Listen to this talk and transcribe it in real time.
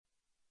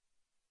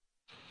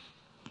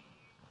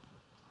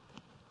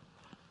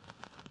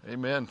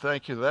Amen.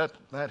 Thank you.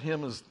 That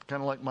hymn is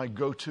kind of like my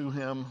go-to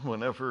hymn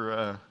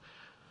whenever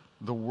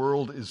the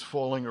world is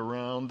falling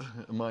around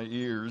my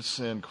ears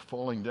and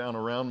falling down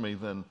around me.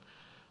 Then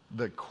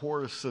the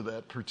chorus of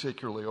that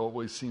particularly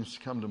always seems to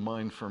come to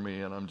mind for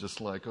me, and I'm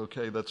just like,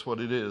 okay, that's what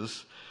it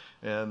is,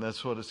 and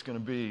that's what it's going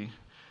to be.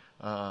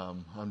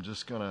 I'm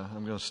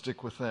gonna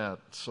stick with that.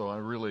 So I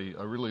really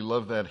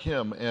love that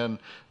hymn. And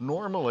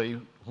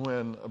normally,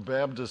 when a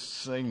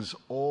Baptist sings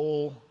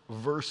all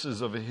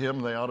verses of a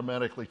hymn, they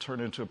automatically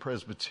turn into a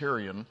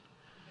Presbyterian.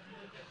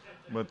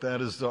 But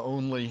that is the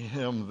only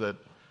hymn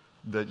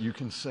that you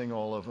can sing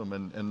all of them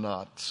and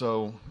not.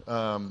 So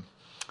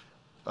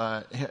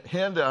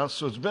handouts.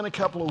 So it's been a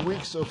couple of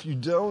weeks. So if you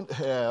don't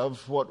have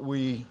what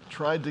we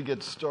tried to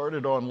get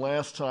started on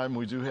last time,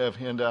 we do have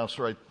handouts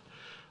right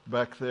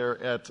back there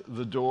at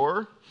the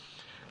door.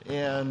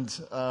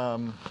 And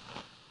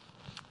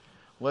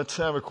let's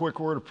have a quick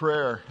word of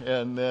prayer,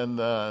 and then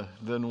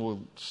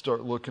we'll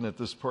start looking at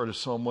this part of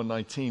Psalm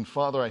 119.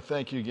 Father, I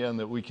thank you again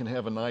that we can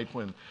have a night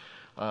when,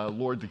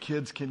 Lord, the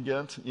kids can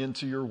get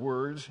into your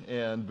word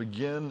and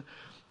begin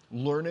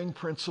learning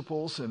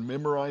principles and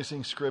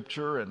memorizing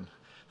scripture and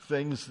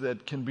things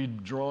that can be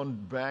drawn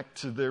back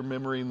to their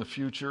memory in the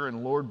future.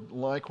 And Lord,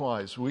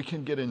 likewise, we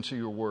can get into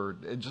your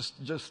word. And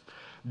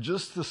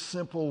just the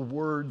simple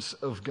words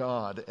of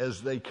God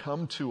as they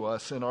come to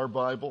us in our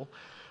Bible,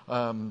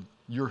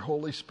 your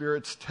Holy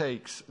Spirit's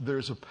takes,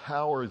 there's a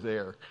power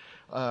there.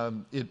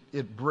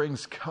 It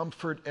brings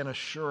comfort and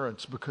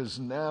assurance because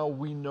now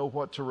we know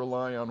what to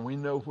rely on. We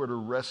know where to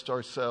rest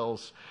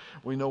ourselves.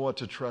 We know what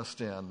to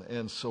trust in.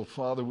 And so,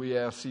 Father, we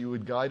ask that you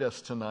would guide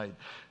us tonight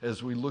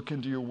as we look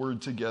into your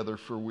word together,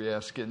 for we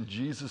ask it in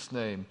Jesus'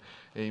 name,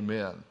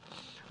 amen.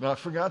 Now, I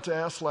forgot to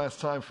ask last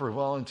time for a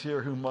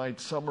volunteer who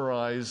might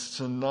summarize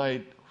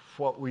tonight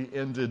what we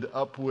ended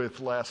up with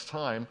last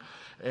time.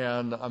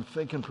 And I'm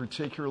thinking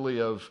particularly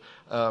of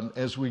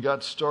as we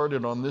got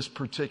started on this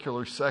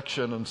particular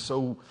section. And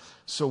so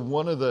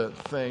one of the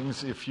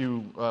things, if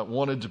you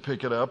wanted to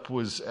pick it up,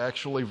 was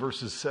actually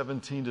verses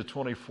 17 to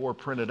 24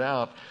 printed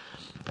out.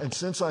 And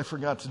since I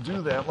forgot to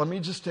do that, let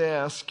me just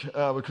ask,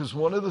 because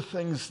one of the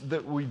things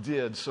that we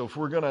did, so if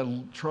we're going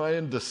to try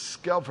and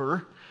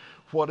discover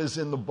what is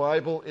in the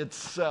Bible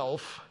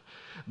itself,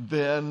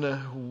 then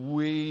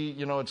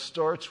it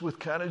starts with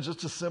kind of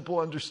just a simple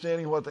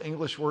understanding of what the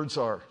English words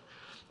are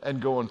and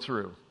going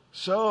through.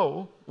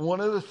 So one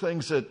of the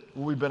things that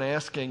we've been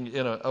asking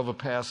of a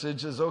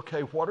passage is,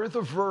 okay, what are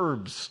the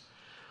verbs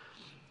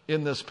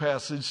in this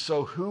passage?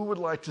 So who would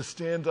like to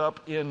stand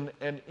up in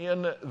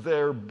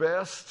their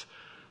best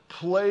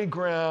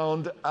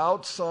playground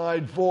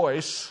outside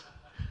voice,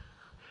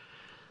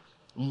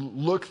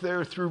 look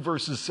there through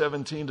verses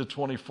 17 to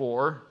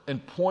 24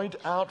 and point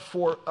out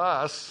for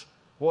us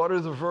what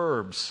are the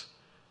verbs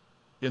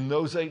in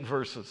those 8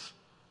 verses?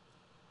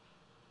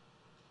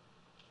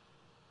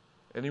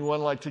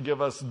 Anyone like to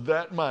give us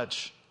that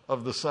much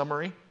of the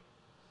summary?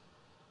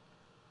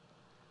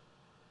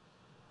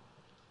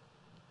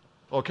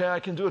 Okay,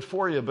 I can do it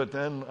for you, but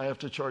then I have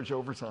to charge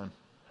overtime.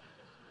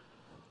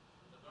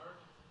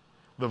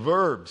 The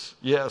verbs.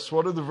 Yes,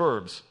 what are the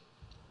verbs?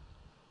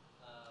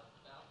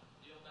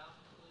 Deal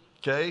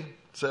bountifully. Okay,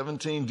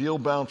 17, deal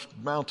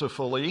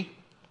bountifully.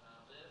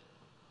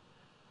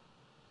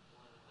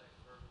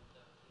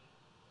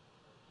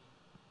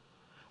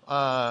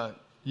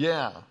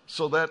 Yeah,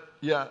 so that,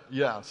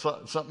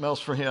 so, something else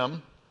for him.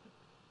 And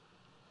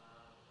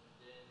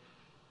then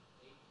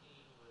 18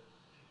 was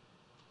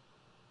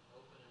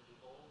open and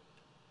behold.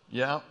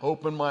 Yeah,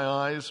 open my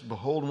eyes,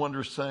 behold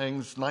wondrous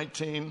things.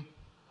 19,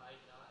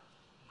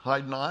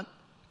 hide not.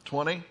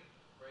 20. Breaketh.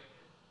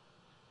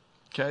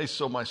 Okay,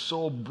 so my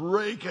soul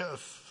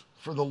breaketh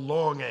for the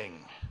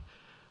longing.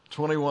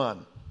 21.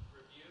 Rebuke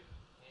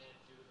and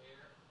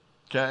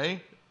to err.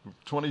 Okay,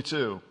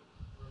 22.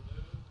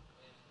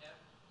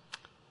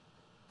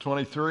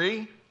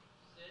 23.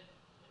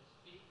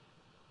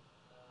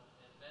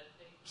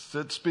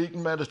 Sit, speak,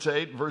 and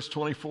meditate. Verse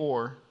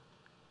 24.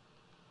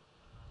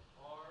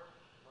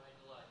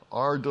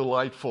 Are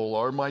delightful,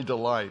 are my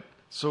delight.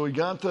 So we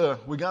got the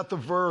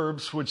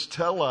verbs which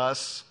tell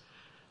us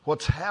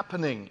what's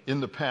happening in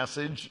the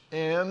passage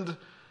and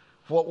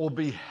what will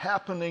be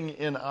happening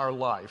in our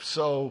life.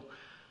 So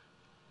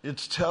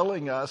it's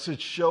telling us,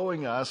 it's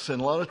showing us,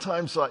 and a lot of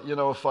times,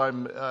 if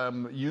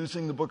I'm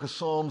using the book of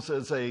Psalms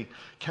as a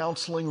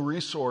counseling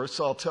resource,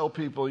 I'll tell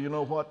people, you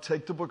know what,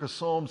 take the book of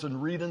Psalms and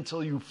read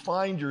until you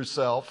find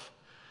yourself,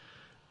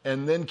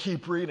 and then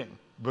keep reading,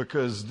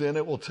 because then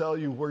it will tell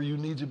you where you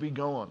need to be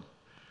going.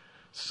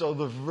 So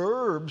the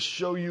verbs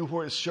show you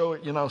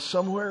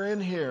somewhere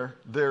in here,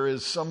 there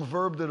is some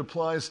verb that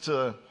applies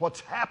to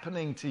what's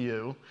happening to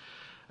you,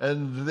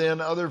 and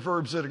then other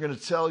verbs that are going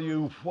to tell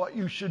you what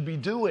you should be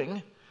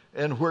doing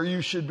and where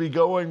you should be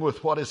going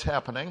with what is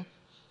happening.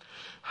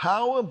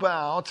 How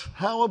about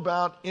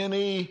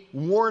any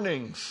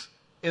warnings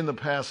in the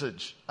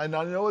passage? And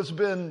I know it's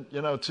been,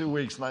 2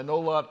 weeks, and I know a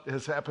lot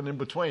has happened in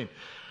between.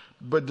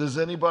 But does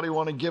anybody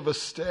want to give a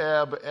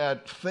stab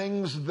at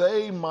things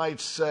they might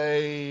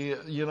say,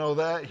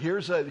 that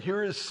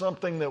here is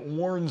something that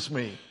warns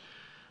me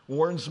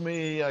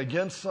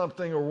against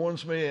something, or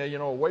warns me,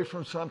 away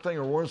from something,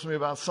 or warns me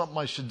about something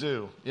I should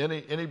do?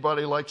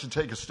 Anybody like to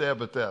take a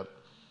stab at that?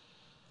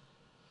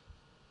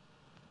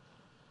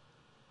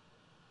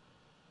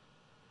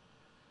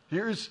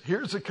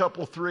 Here's a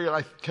couple, three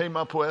I came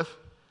up with.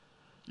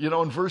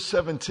 In verse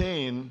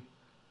 17,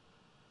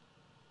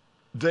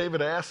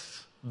 David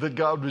asks that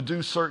God would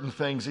do certain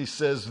things. He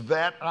says,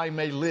 that I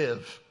may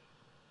live.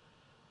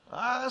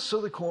 So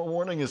the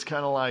warning is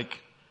kind of like,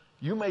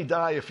 you may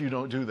die if you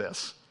don't do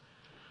this.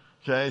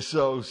 Okay,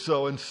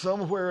 so in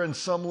somewhere, in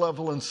some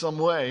level, in some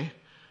way,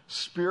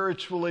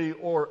 spiritually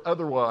or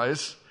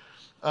otherwise,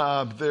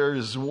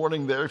 there's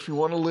warning there. If you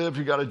want to live,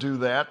 you got to do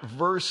that.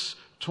 Verse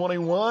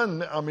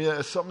 21,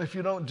 it's something if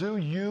you don't do,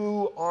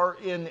 you are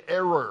in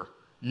error.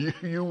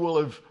 You will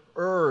have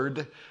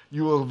erred.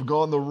 You will have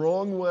gone the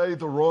wrong way,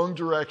 the wrong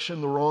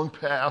direction, the wrong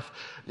path,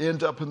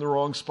 end up in the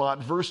wrong spot.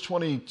 Verse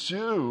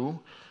 22,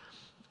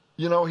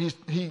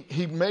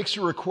 he makes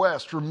a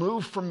request,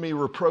 remove from me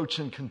reproach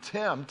and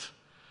contempt.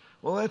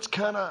 Well, that's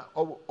kind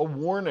of a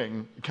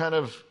warning, kind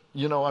of,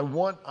 I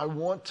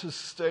want to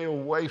stay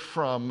away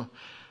from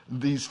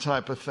these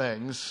type of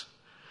things.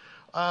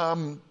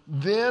 Then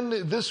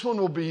this one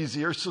will be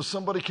easier, so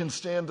somebody can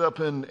stand up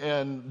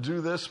and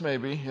do this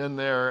maybe in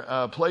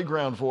their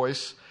playground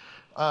voice.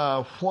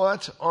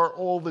 What are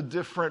all the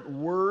different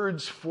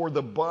words for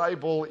the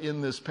Bible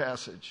in this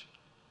passage?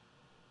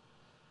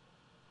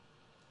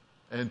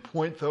 And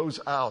point those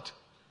out.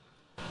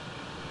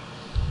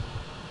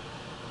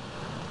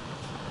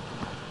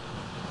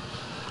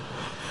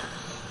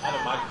 I have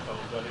a microphone,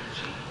 so I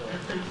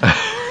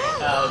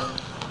didn't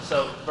cheat.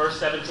 So verse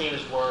 17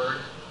 is word.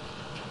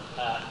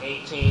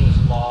 18 is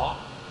law.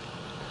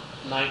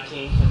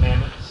 19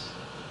 commandments.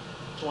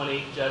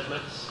 20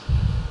 judgments.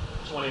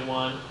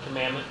 21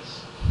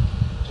 commandments.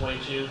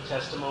 22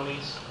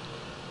 testimonies.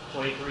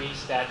 23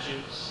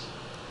 statutes.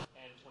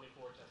 And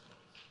 24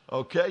 testimonies.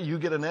 Okay, you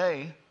get an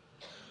A.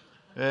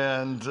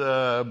 And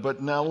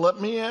but now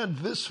let me add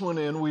this one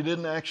in. We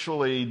didn't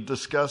actually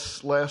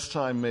discuss last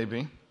time,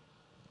 maybe.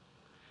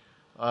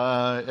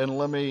 And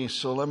let me.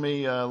 One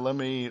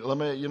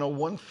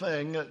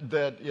thing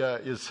that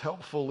is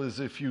helpful is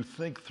if you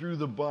think through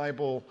the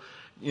Bible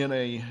in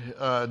a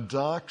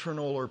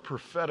doctrinal or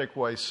prophetic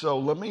way. So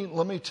let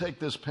me take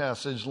this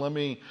passage. Let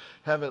me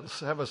have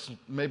us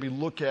maybe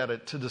look at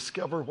it to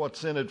discover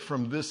what's in it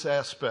from this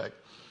aspect.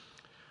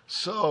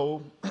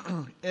 So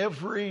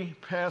every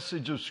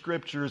passage of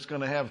Scripture is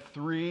going to have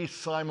three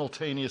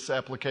simultaneous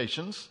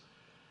applications.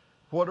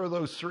 What are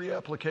those three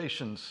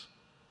applications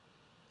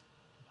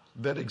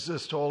that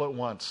exist all at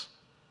once?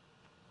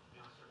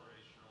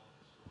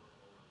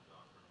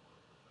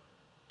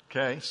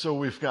 Okay, so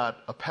we've got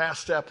a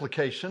past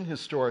application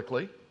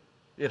historically.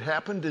 It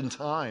happened in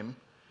time,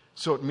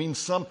 so it means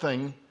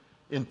something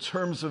in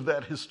terms of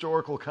that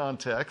historical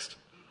context.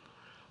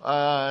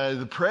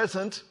 The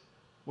present,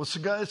 well,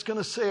 it's going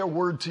to say a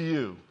word to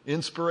you,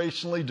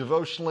 inspirationally,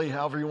 devotionally,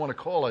 however you want to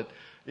call it.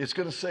 It's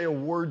going to say a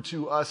word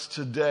to us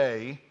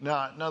today.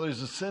 Now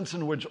there's a sense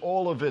in which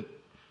all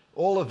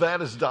of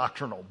that is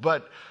doctrinal.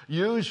 But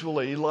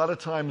usually, a lot of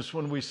times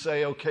when we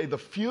say, okay, the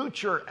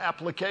future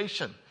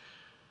application.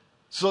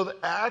 So that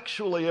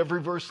actually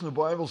every verse in the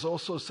Bible is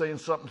also saying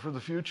something for the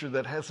future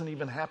that hasn't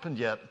even happened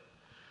yet.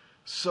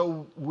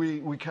 So we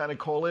kind of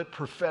call it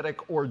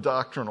prophetic or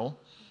doctrinal.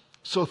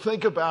 So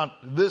think about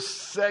this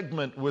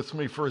segment with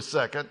me for a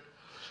second.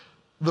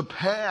 The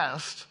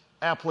past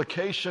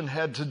application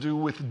had to do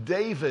with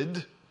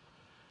David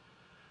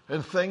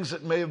and things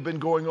that may have been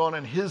going on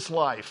in his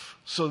life.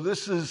 So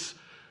this is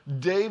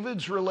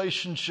David's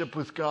relationship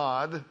with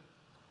God,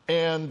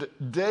 and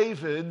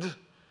David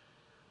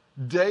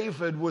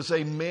was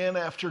a man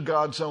after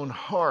God's own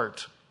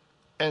heart.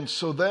 And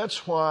so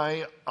that's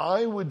why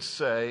I would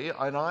say,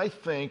 and I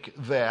think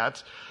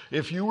that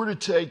if you were to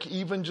take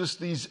even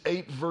just these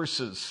 8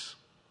 verses,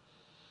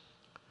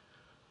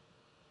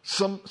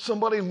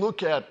 somebody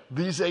look at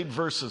these 8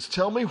 verses.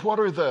 Tell me, what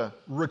are the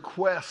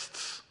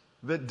requests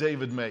that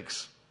David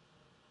makes?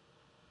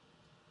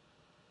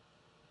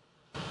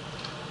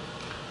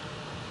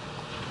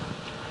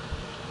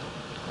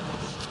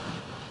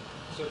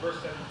 So verse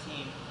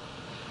 17,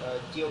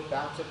 deal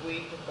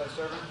bountifully with thy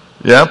servant.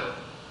 Yep.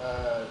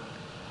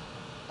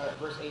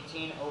 Verse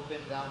 18,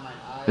 open thou mine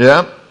eyes.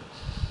 Yep.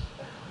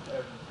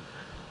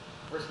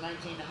 Verse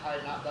 19,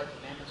 hide not thy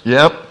commandments.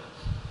 Yep.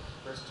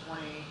 Verse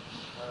 20,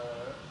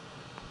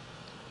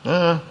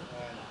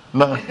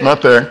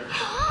 Not there.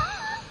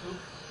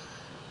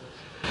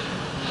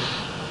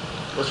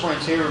 Verse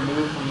 22,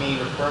 remove from me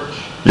reproach.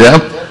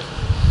 Yep.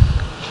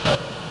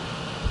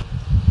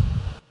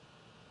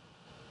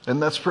 And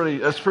that's pretty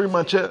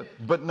much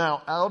it. But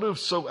now out of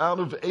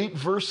 8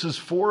 verses,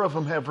 4 of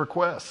them have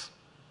requests.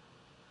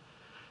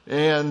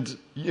 And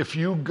if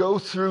you go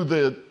through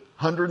the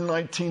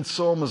 119th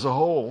Psalm as a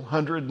whole,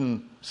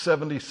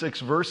 176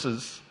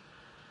 verses,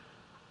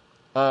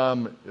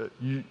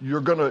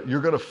 you're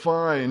gonna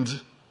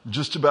find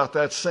just about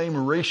that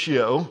same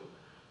ratio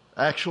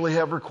actually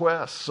have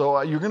requests. So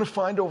you're going to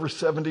find over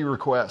 70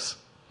 requests.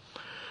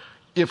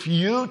 If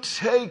you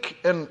take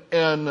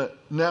and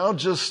now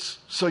just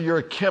so you're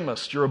a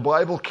chemist, you're a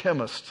Bible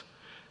chemist,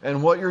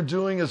 and what you're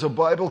doing as a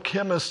Bible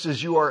chemist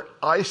is you are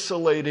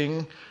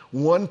isolating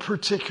one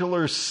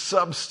particular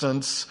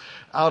substance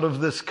out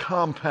of this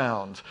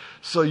compound.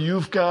 So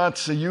you've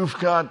got a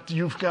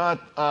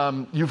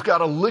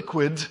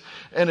liquid,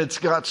 and it's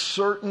got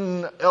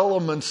certain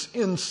elements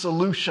in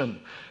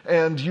solution.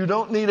 And you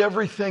don't need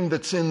everything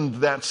that's in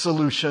that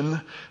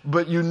solution,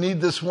 but you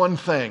need this one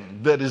thing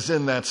that is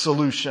in that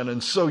solution.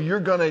 And so you're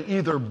going to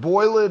either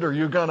boil it, or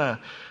you're going to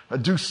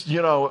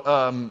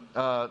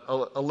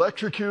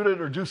electrocute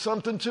it, or do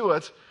something to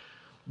it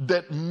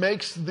that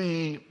makes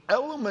the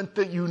element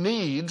that you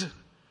need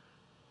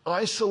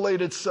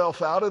isolate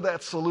itself out of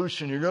that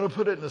solution. You're going to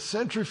put it in a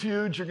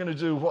centrifuge. You're going to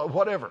do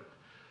whatever.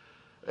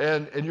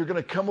 And you're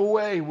going to come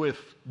away with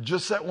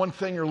just that one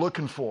thing you're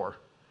looking for.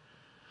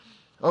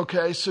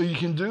 Okay, so you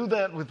can do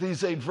that with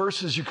these 8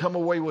 verses. You come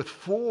away with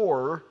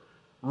 4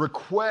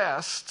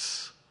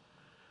 requests.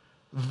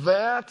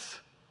 That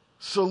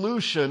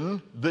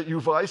solution that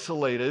you've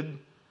isolated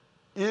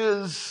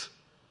is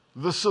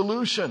the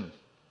solution.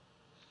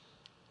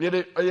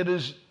 It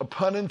is,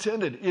 pun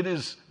intended,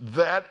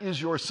 that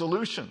is your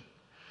solution.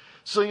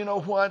 So you know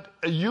what?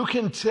 You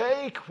can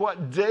take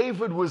what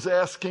David was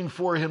asking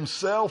for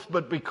himself,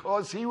 but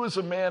because he was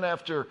a man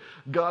after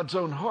God's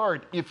own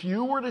heart, if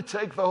you were to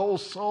take the whole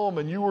psalm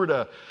and you were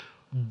to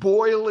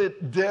boil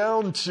it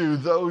down to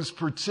those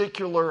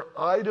particular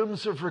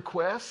items of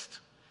request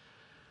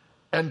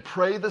and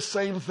pray the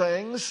same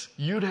things,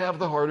 you'd have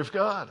the heart of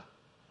God.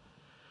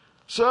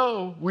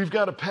 So we've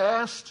got a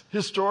past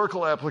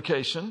historical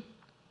application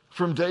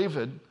from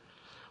David.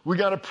 We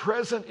got a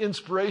present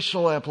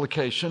inspirational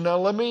application. Now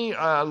let me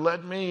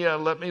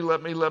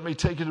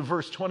take you to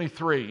verse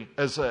 23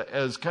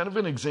 as kind of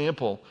an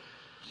example.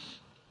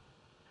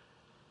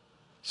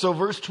 So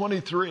verse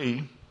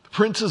 23,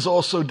 princes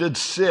also did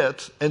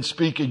sit and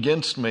speak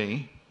against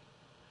me,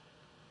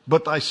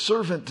 but thy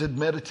servant did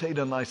meditate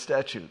on thy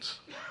statutes.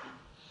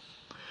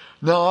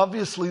 Now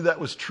obviously that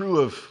was true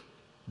of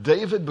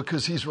David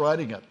because he's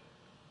writing it.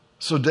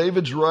 So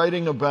David's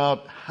writing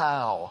about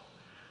how,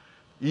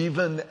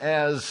 even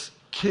as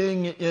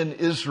king in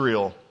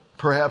Israel,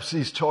 perhaps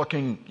he's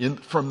talking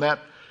from that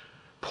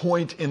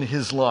point in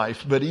his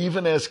life, but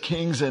even as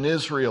kings in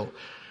Israel,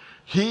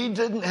 he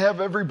didn't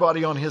have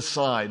everybody on his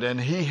side,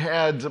 and he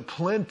had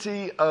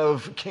plenty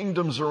of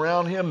kingdoms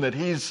around him that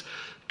he's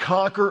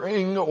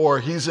conquering, or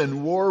he's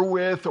in war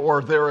with,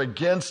 or they're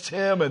against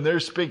him and they're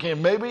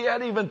speaking. Maybe he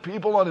had even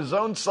people on his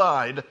own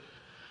side.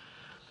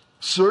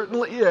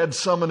 Certainly he had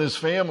some in his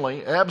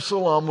family.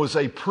 Absalom was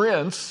a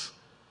prince,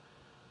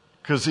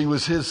 because he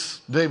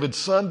was David's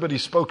son, but he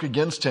spoke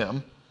against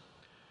him.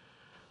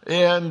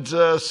 And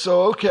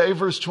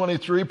verse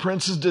 23,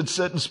 princes did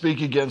sit and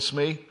speak against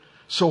me.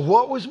 So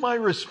what was my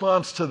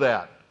response to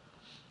that?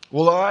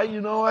 Well,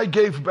 I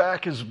gave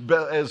back as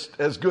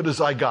good as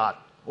I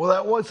got. Well,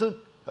 that wasn't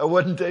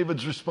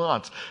David's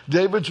response.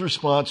 David's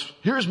response,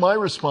 here's my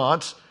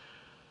response.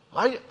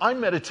 I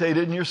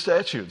meditated in your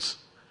statutes.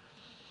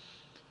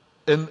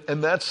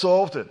 And that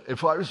solved it.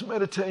 If I was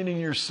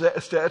meditating your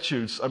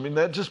statutes,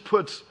 that just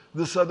puts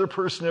this other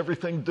person,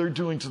 everything they're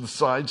doing to the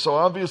side. So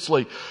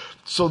obviously,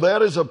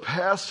 that is a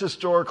past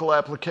historical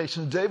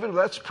application. David,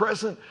 that's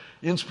present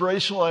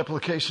inspirational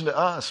application to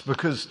us,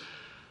 because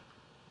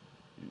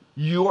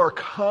you are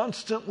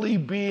constantly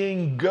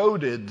being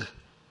goaded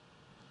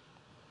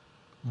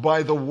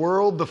by the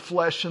world, the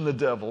flesh, and the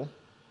devil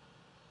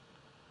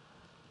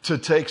to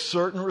take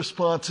certain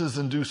responses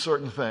and do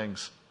certain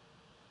things.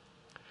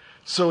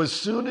 So as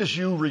soon as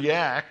you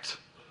react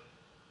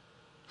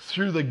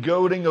through the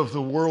goading of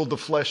the world, the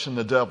flesh, and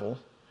the devil,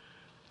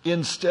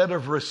 instead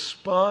of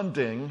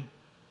responding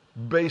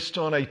based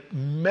on a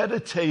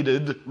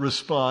meditated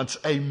response,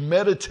 a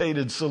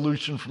meditated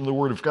solution from the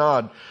Word of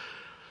God,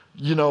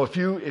 if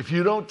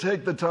you don't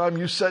take the time,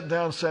 you sit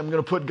down and say, I'm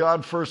going to put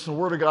God first and the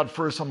Word of God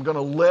first, I'm going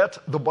to let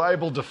the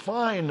Bible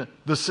define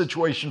the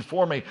situation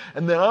for me,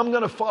 and then I'm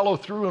going to follow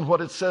through in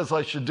what it says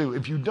I should do.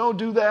 If you don't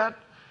do that,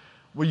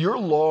 well, you're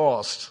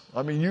lost.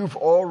 You've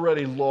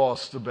already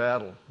lost the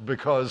battle,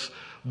 because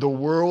the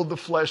world, the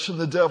flesh, and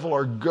the devil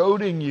are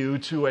goading you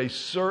to a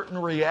certain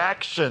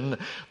reaction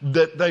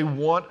that they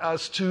want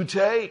us to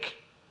take.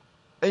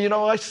 And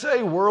I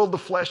say world, the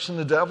flesh, and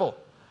the devil.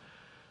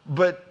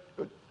 But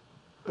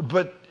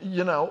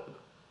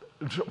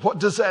what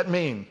does that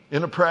mean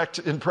in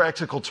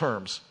practical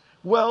terms?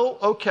 Well,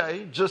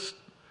 okay, just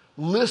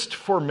list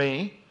for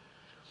me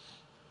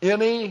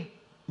any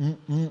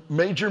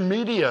major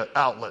media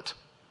outlet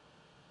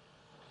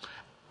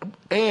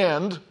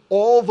and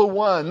all the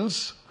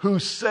ones who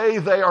say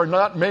they are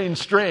not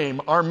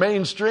mainstream are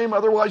mainstream,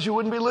 otherwise you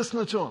wouldn't be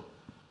listening to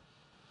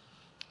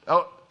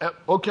them.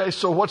 Okay,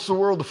 so what's the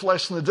world, the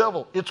flesh, and the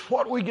devil? It's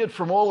what we get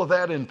from all of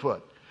that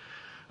input.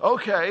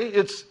 Okay,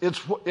 it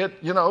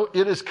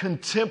is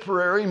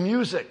contemporary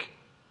music.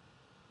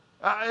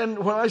 And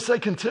when I say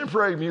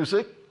contemporary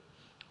music,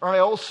 I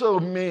also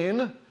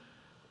mean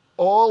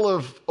all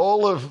of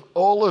the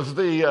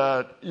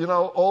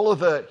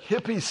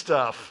hippie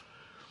stuff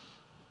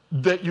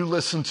that you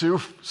listen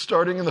to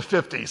starting in the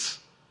 50s.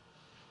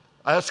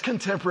 That's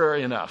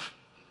contemporary enough.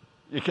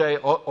 Okay,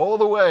 all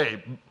the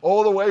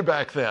way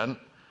back then.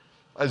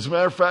 As a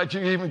matter of fact,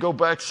 you can even go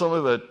back to some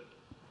of the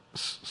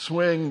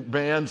swing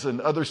bands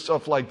and other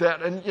stuff like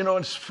that. And,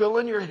 it's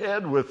filling your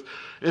head with,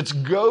 it's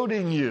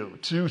goading you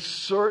to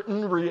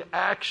certain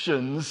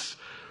reactions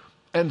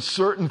and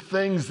certain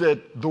things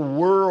that the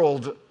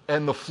world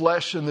and the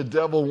flesh and the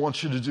devil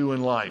wants you to do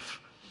in life.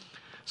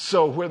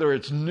 So whether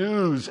it's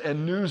news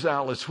and news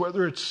outlets,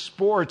 whether it's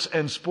sports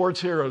and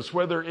sports heroes,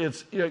 whether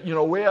it's, we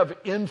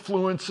have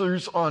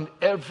influencers on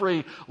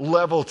every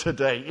level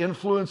today.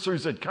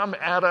 Influencers that come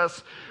at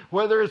us,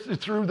 whether it's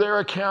through their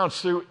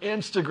accounts, through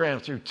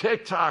Instagram, through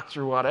TikTok,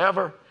 through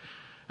whatever.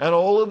 And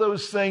all of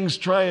those things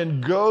try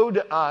and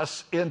goad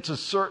us into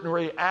certain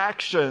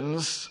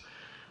reactions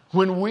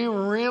when we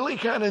really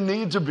kind of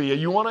need to be.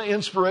 You want an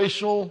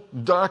inspirational,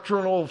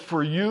 doctrinal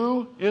for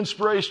you,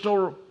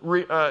 inspirational,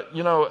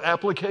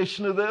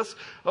 application of this?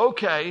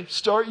 Okay,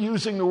 start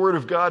using the Word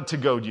of God to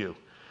goad you.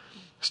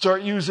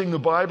 Start using the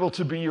Bible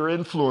to be your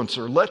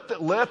influencer.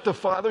 Let the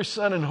Father,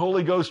 Son, and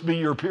Holy Ghost be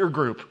your peer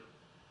group.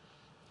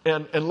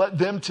 And let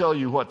them tell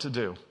you what to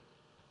do.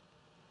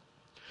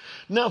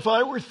 Now, if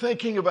I were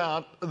thinking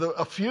about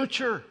a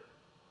future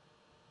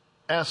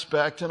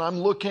aspect, and I'm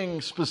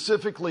looking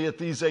specifically at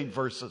these 8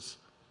 verses.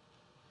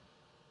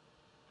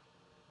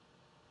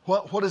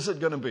 What is it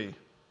going to be?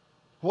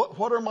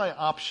 What are my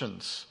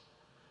options?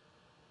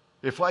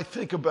 If I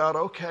think about,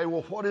 okay,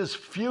 well, what is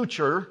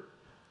future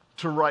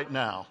to right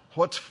now?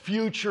 What's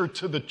future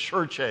to the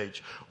church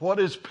age? What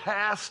is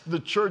past the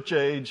church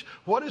age?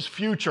 What is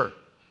future?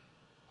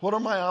 What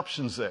are my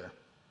options there?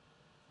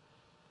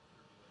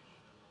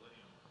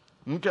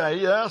 Okay,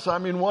 yes,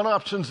 one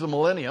option's the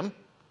millennium.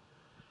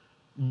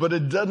 But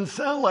it doesn't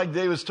sound like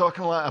David's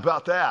talking a lot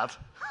about that.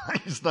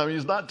 He's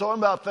not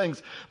talking about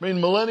things.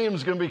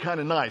 Millennium's going to be kind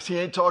of nice. He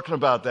ain't talking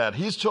about that.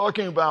 He's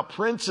talking about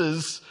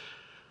princes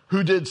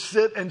who did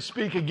sit and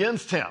speak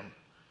against him.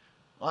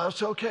 Well,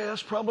 that's okay.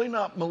 That's probably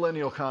not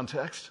millennial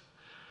context.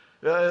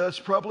 That's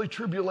probably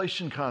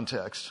tribulation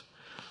context.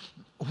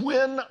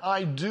 When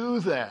I do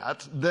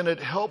that, then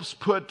it helps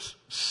put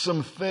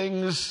some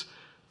things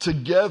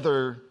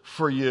together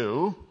for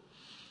you.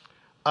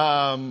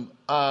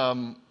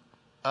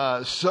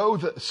 So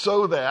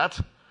that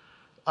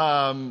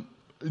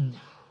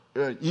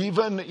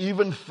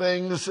even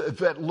things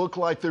that look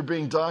like they're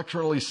being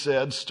doctrinally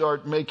said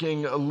start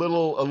making a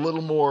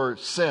little more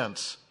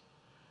sense.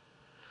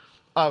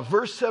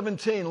 Verse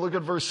 17, look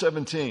at verse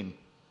 17.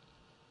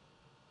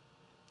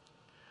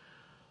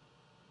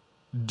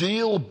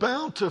 Deal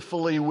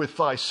bountifully with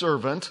thy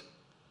servant,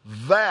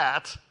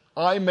 that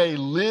I may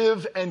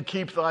live and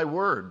keep thy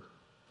word.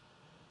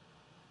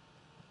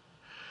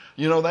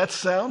 That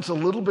sounds a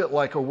little bit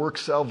like a work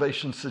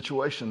salvation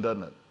situation,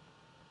 doesn't it?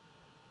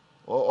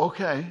 Well,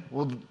 okay.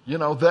 Well,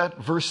 that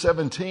verse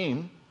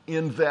 17,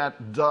 in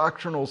that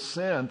doctrinal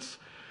sense,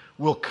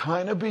 will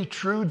kind of be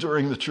true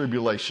during the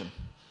tribulation.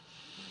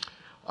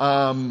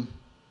 Because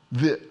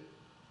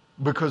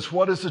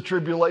what is the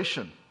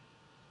tribulation?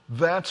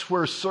 That's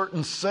where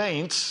certain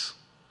saints,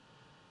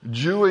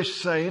 Jewish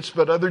saints,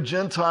 but other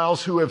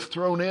Gentiles who have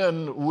thrown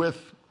in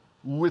with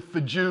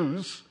the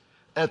Jews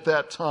at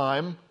that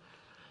time,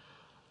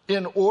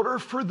 in order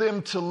for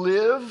them to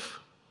live,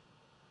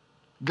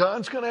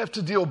 God's going to have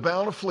to deal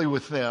bountifully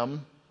with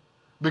them,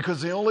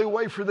 because the only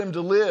way for them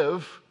to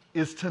live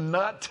is to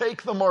not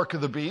take the mark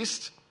of the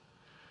beast.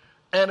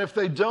 And if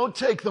they don't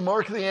take the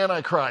mark of the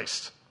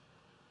Antichrist,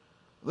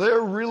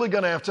 they're really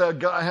going to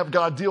have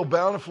God deal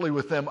bountifully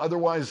with them.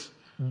 Otherwise,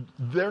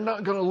 they're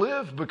not going to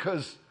live,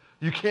 because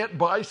you can't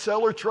buy,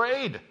 sell, or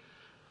trade.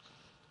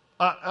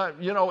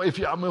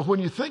 When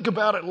you think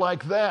about it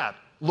like that,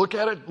 look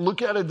at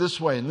it this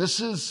way. And this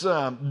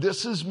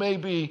is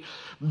maybe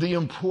the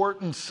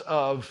importance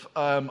of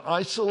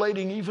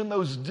isolating even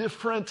those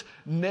different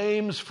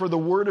names for the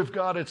Word of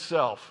God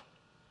itself.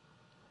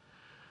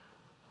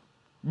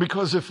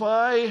 Because if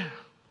I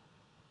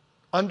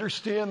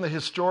understand the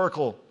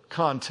historical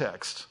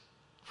context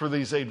for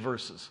these 8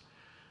 verses,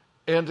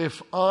 and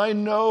if I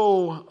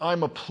know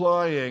I'm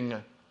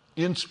applying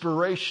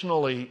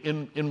inspirationally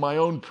in my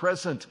own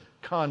present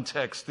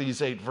context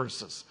these 8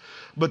 verses,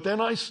 but then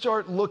I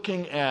start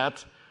looking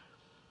at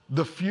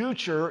the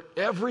future,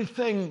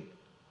 everything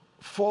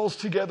falls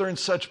together in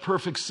such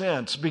perfect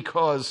sense,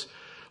 because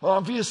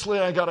obviously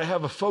I got to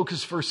have a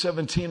focus, verse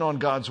 17, on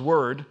God's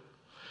Word.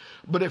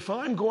 But if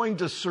I'm going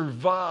to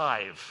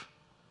survive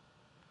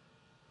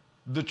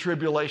the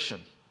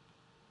tribulation,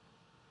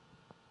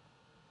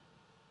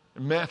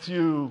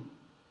 Matthew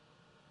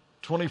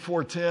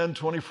 24:10,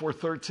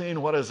 24:13,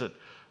 what is it?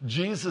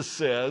 Jesus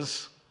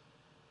says,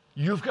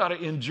 you've got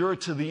to endure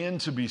to the end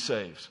to be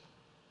saved.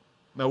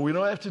 Now, we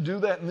don't have to do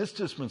that in this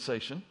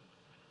dispensation.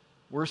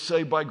 We're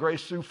saved by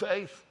grace through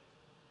faith.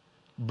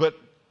 But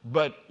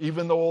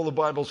even though all the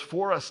Bible's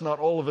for us, not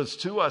all of it's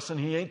to us, and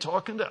he ain't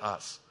talking to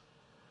us.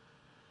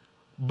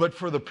 But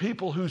for the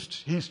people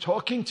he's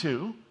talking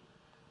to,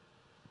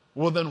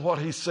 well, then what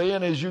he's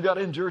saying is you got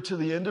to endure to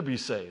the end to be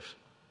saved.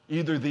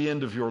 Either the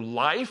end of your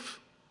life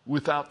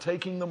without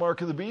taking the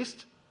mark of the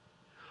beast,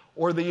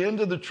 or the end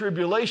of the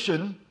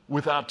tribulation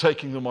without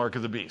taking the mark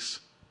of the beast.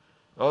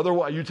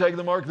 Otherwise, you take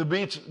the mark of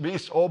the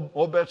beast,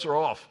 all bets are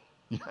off.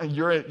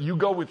 You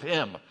go with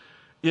him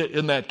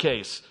in that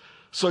case.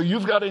 So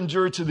you've got to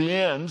endure to the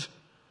end.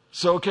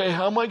 So, okay,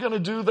 how am I going to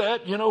do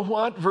that? You know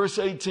what? Verse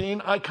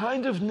 18, I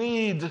kind of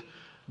need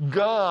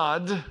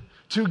God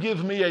to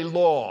give me a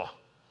law.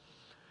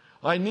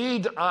 I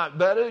need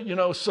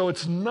that, so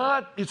it's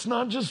not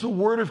just the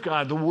Word of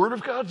God. The Word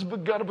of God's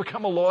got to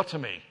become a law to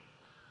me.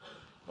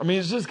 I mean,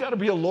 it's just got to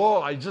be a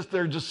law.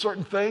 There are just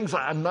certain things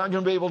I'm not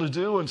going to be able to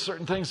do, and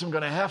certain things I'm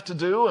going to have to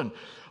do, and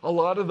a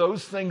lot of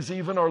those things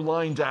even are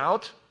lined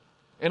out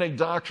in a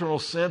doctrinal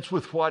sense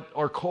with what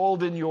are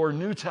called in your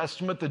New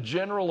Testament the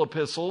general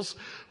epistles,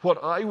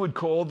 what I would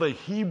call the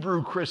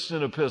Hebrew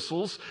Christian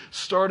epistles,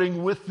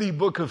 starting with the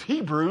book of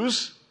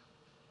Hebrews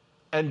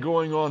and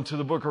going on to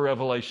the book of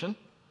Revelation.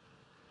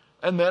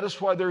 And that is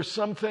why there's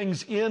some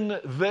things in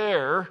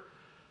there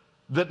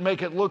that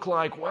make it look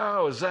like,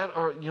 wow, is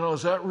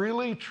that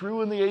really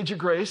true in the age of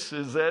grace?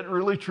 Is that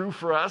really true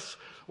for us?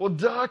 Well,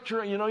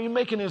 doctrine, you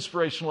make an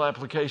inspirational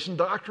application.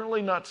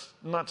 Doctrinally,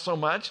 not so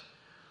much.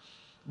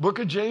 Book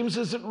of James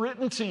isn't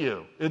written to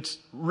you. It's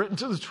written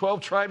to the 12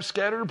 tribes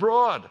scattered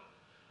abroad.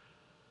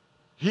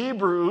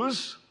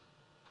 Hebrews,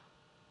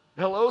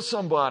 hello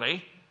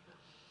somebody.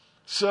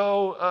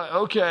 So,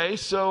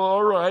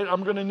 all right,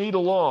 I'm going to need a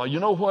law. You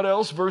know what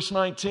else? Verse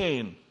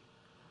 19.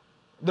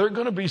 There are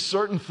going to be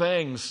certain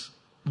things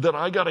that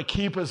I got to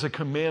keep as a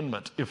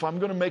commandment if I'm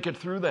going to make it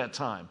through that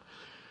time.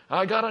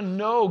 I got to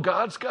know,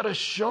 God's got to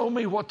show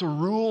me what the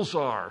rules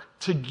are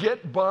to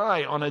get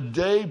by on a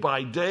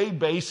day-by-day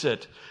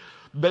basis.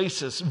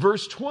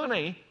 Verse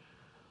 20,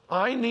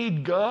 I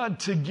need God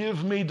to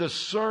give me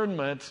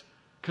discernment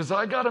because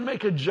I got to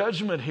make a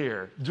judgment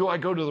here. Do I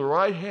go to the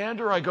right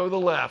hand or I go to the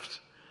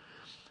left?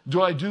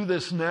 Do I do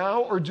this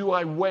now or do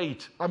I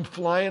wait? I'm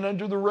flying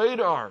under the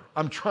radar.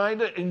 I'm trying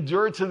to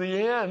endure to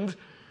the end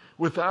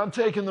without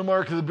taking the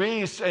mark of the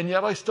beast, and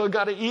yet I still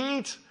got to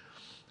eat.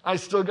 I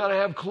still got to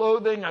have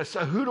clothing. I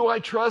said, who do I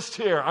trust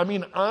here? I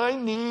mean, I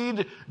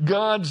need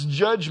God's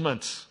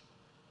judgments.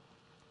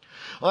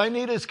 I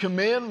need his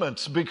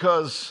commandments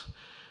because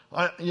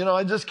I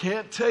just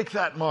can't take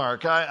that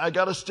mark. I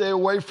got to stay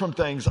away from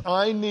things.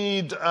 I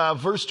need,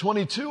 verse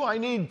 22, I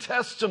need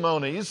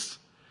testimonies,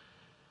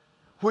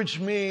 which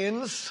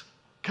means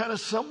kind of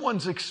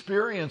someone's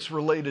experience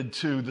related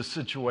to the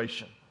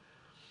situation.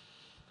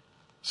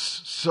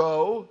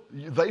 So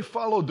they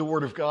followed the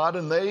Word of God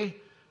and they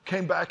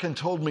came back and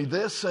told me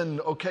this, and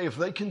okay, if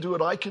they can do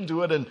it, I can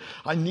do it, and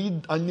I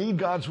need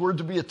God's Word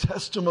to be a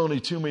testimony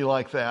to me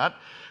like that.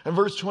 And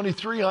verse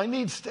 23, I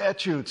need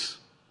statutes.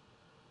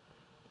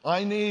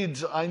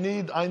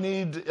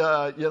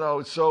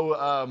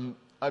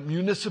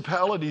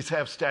 Municipalities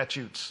have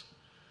statutes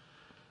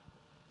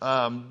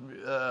that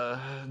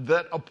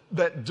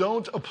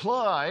don't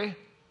apply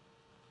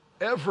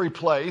every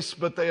place,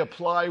 but they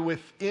apply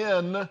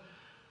within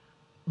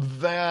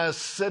the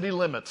city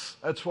limits.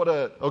 That's what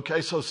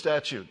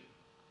statute.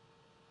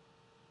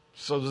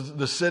 So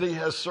the city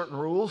has certain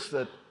rules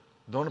that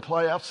don't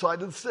apply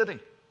outside of the city.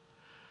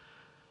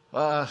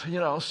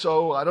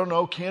 So I don't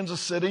know,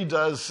 Kansas City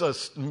does a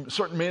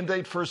certain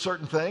mandate for a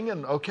certain thing,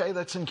 and okay,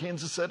 that's in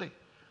Kansas City.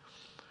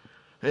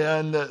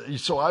 And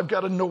so I've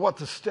got to know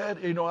what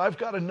I've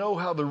got to know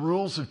how the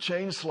rules have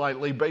changed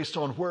slightly based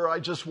on where I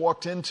just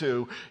walked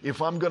into if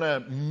I'm going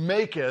to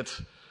make it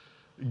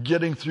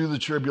getting through the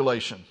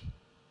tribulation.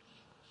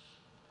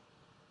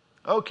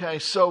 Okay,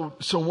 so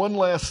one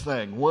last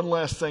thing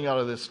out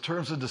of this in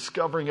terms of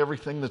discovering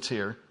everything that's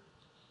here.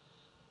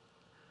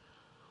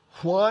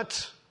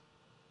 What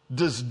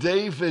does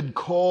David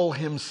call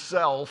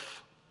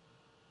himself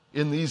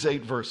in these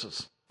 8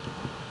 verses?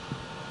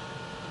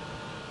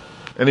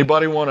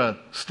 Anybody want to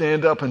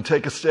stand up and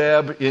take a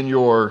stab in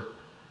your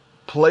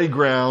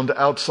playground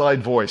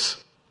outside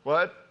voice?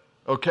 What?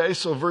 Okay,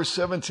 so verse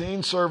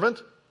 17,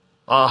 servant.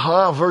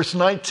 Verse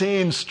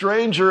 19,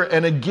 stranger.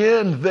 And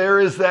again, there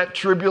is that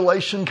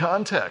tribulation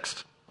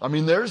context. I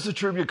mean, there's the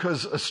tribute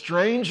because a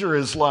stranger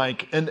is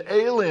like, an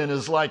alien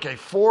is like, a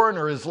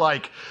foreigner is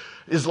like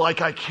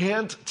I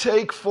can't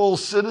take full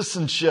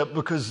citizenship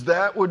because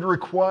that would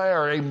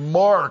require a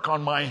mark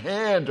on my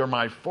hand or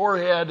my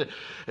forehead.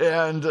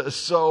 And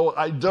so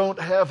I don't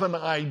have an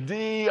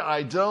ID. I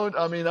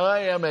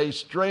am a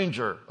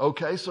stranger.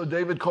 Okay, so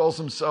David calls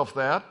himself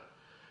that.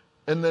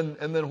 And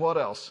then what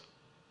else?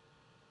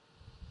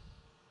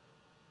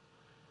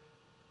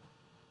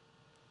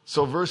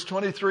 So verse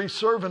 23,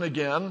 servant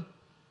again.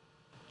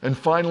 And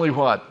finally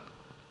what?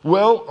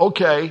 Well,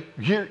 okay,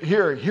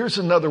 here's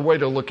another way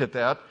to look at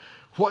that.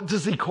 What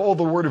does he call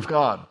the Word of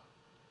God?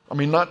 I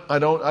mean, I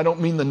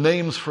don't mean the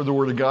names for the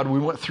Word of God. We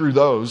went through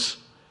those.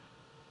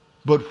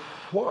 But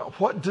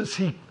what does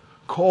he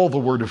call the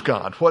Word of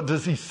God? What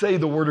does he say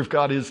the Word of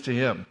God is to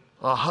him?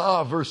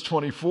 Verse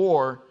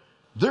 24,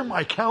 they're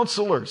my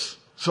counselors.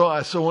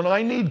 So when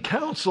I need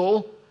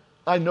counsel,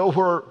 I know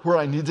where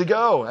I need to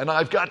go. And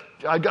I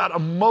got a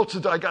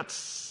multitude, I got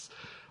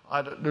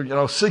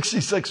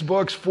 66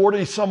 books,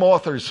 40 some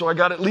authors. So I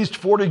got at least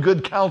 40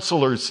 good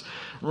counselors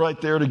right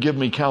there to give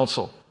me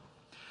counsel.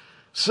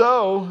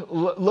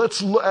 So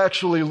let's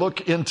actually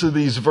look into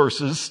these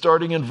verses,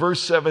 starting in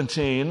verse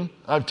 17.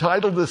 I've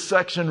titled this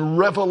section,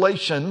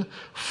 Revelation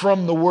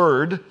from the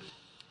Word.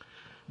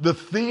 The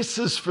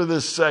thesis for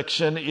this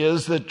section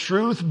is that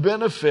truth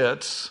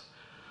benefits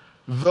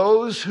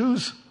those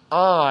whose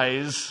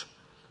eyes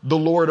the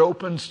Lord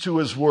opens to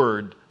His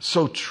Word.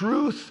 So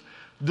truth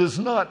does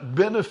not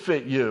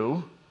benefit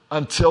you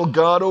until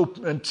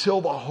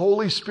the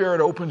Holy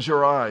Spirit opens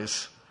your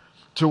eyes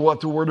to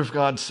what the Word of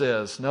God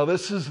says. Now,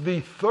 this is the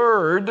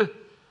third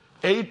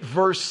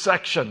 8-verse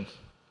section,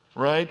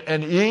 right?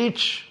 And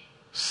each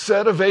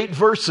set of 8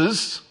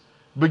 verses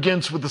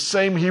begins with the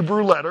same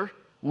Hebrew letter.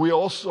 We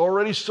also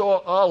already saw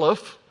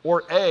Aleph,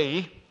 or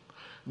A,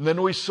 and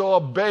then we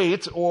saw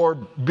Beit, or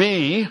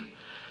B.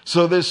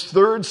 So this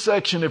third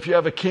section, if you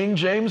have a King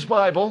James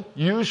Bible,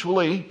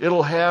 usually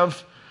it'll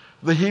have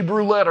the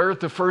Hebrew letter at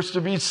the first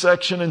of each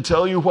section and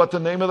tell you what the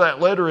name of that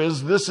letter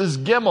is. This is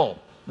Gimel.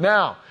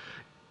 Now,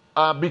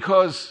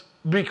 because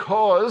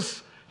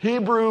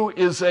Hebrew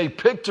is a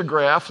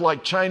pictograph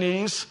like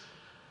Chinese,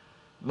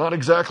 not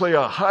exactly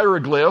a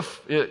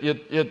hieroglyph.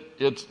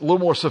 It's a little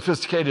more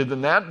sophisticated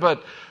than that,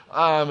 but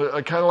kind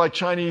of like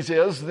Chinese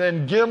is.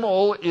 Then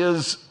Gimel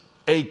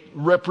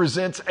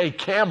represents a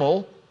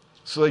camel.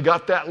 So they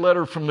got that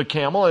letter from the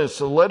camel. It's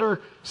the letter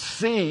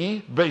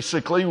C,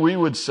 basically, we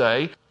would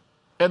say.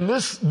 And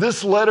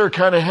this letter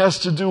kind of has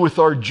to do with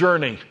our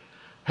journey.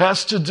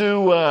 Has to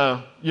do,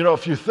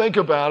 if you think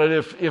about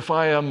it, if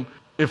I'm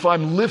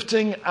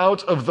lifting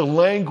out of the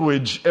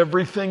language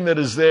everything that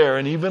is there,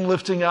 and even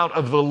lifting out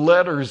of the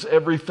letters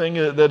everything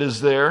that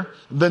is there,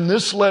 then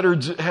this letter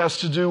has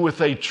to do with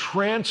a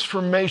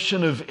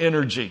transformation of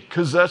energy,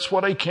 because that's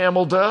what a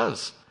camel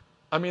does.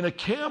 I mean, a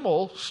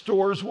camel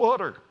stores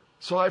water.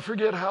 So I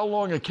forget how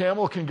long a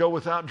camel can go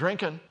without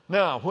drinking.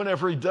 Now,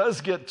 whenever he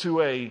does get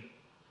to a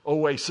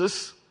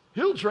oasis,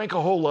 he'll drink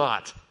a whole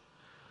lot.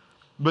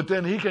 But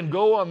then he can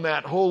go on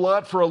that whole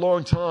lot for a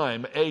long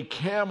time. A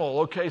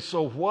camel, okay,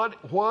 so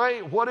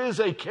what is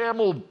a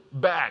camel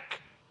back?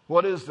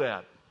 What is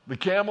that? The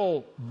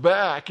camel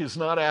back is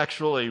not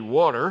actually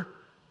water,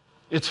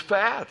 it's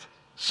fat.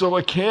 So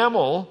a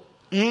camel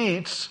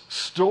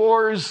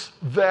stores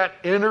that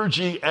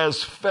energy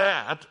as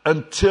fat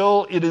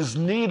until it is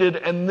needed,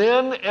 and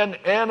then an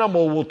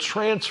animal will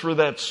transfer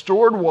that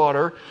stored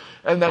water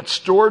and that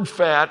stored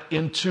fat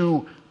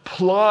into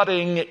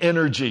plodding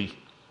energy.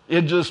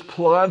 It just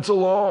plods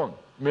along.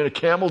 I mean, a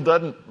camel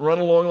doesn't run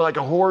along like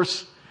a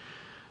horse.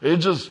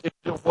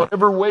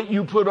 Whatever weight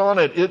you put on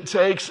it, it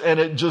takes, and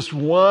it just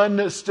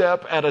one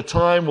step at a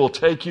time will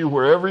take you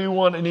wherever you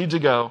need to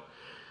go.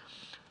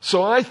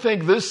 So I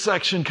think this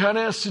section kind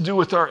of has to do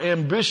with our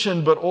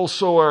ambition, but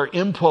also our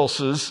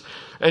impulses,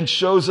 and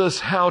shows us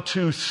how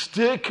to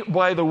stick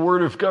by the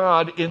Word of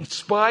God in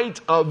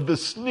spite of the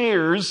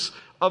sneers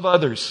of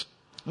others.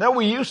 Now,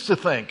 we used to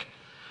think,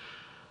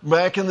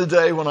 back in the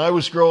day when I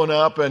was growing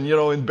up and,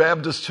 in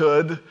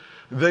Baptisthood,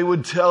 they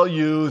would tell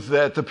you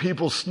that the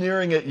people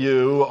sneering at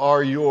you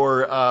are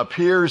your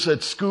peers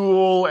at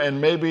school and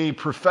maybe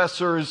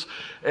professors,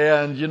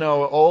 and,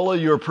 all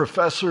of your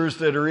professors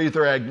that are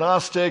either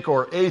agnostic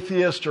or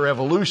atheist or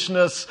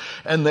evolutionists,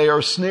 and they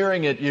are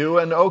sneering at you.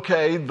 And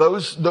okay,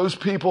 those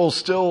people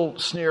still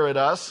sneer at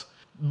us,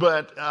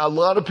 but a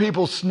lot of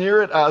people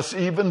sneer at us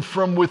even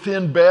from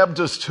within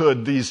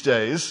Baptisthood these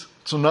days.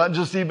 So not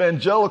just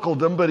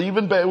evangelicaldom, but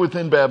even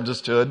within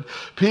Baptisthood,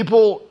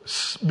 people,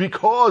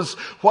 because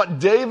what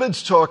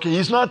David's talking,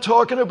 he's not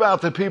talking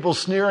about the people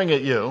sneering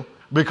at you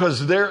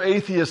because they're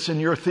atheists and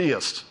you're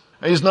theists.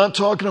 He's not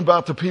talking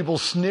about the people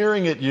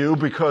sneering at you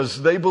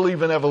because they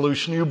believe in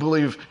evolution.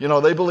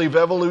 They believe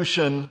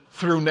evolution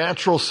through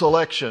natural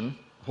selection,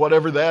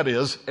 whatever that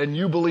is, and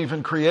you believe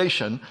in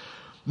creation.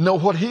 No,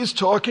 what he's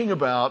talking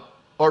about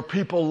are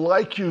people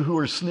like you who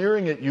are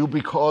sneering at you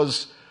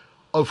because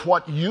of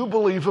what you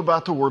believe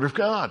about the Word of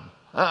God.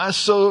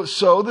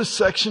 So this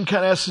section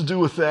kind of has to do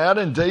with that,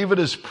 and David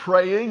is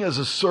praying as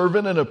a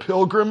servant and a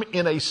pilgrim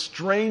in a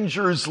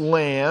stranger's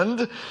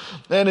land,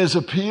 and his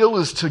appeal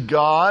is to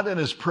God, and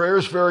his prayer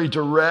is very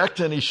direct,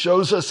 and he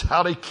shows us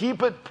how to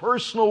keep it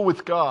personal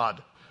with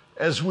God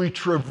as we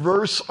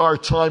traverse our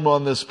time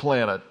on this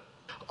planet.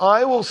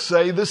 I will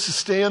say this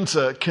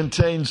stanza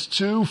contains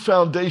 2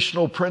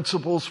 foundational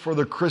principles for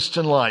the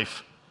Christian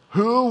life.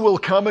 Who will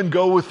come and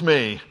go with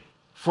me?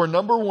 For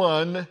number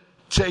 1,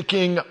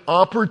 taking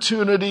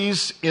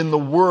opportunities in the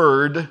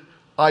Word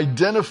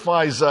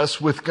identifies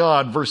us with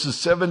God, verses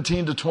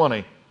 17 to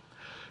 20.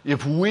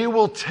 If we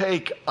will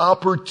take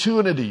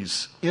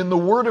opportunities in the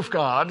Word of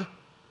God,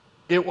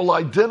 It will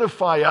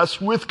identify us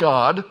with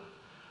God.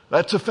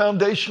 That's a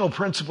foundational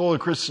principle of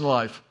Christian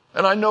life.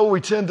 And I know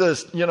we tend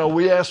to,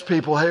 we ask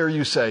people, hey, are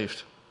you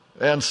saved?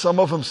 And some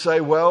of them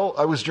say, well,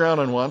 I was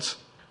drowning once.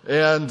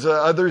 And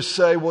others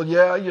say, well,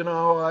 yeah,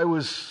 I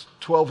was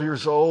 12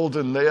 years old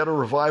and they had a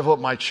revival at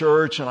my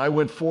church and I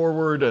went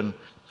forward and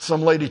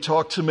some lady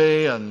talked to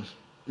me and,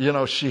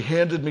 she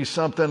handed me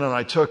something and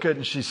I took it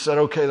and she said,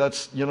 okay,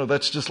 that's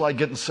just like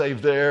getting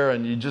saved there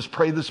and you just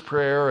pray this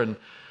prayer and,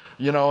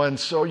 and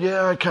so,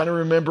 yeah, I kind of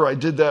remember I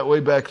did that way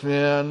back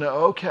then.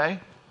 Okay.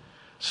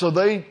 So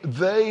they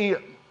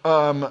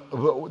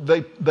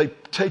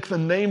take the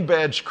name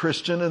badge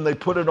Christian and they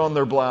put it on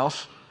their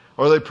blouse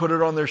or they put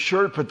it on their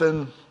shirt, but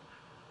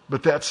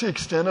that's the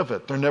extent of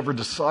it. They're never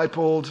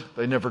discipled.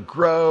 They never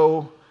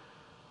grow.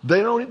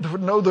 They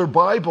don't know their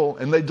Bible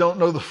and they don't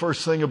know the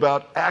first thing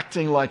about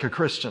acting like a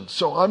Christian.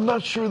 So I'm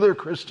not sure they're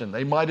Christian.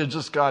 They might have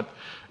just got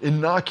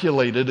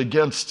inoculated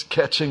against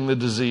catching the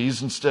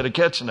disease instead of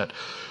catching it.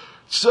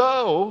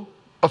 So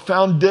a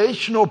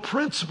foundational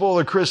principle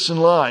of Christian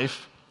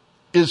life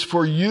is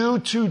for you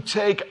to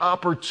take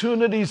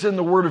opportunities in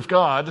the Word of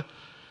God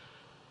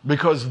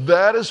because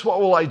that is what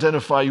will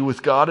identify you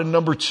with God. And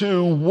number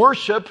two,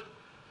 worship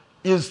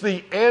is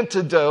the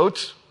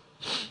antidote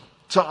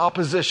to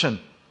opposition.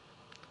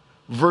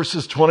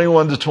 Verses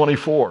 21 to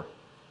 24.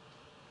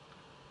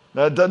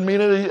 Now, it doesn't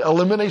mean it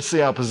eliminates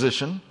the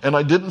opposition, and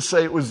I didn't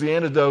say it was the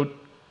antidote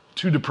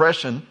to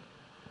depression,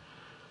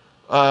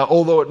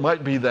 although it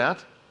might be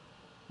that.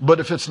 But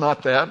if it's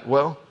not that,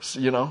 well,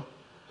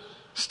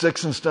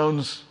 sticks and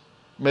stones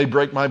may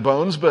break my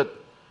bones, but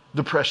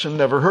depression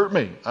never hurt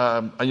me.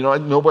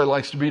 Nobody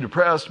likes to be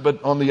depressed,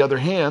 but on the other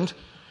hand,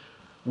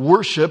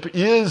 worship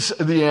is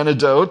the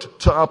antidote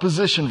to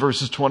opposition,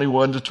 verses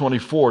 21 to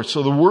 24.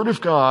 So the Word of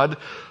God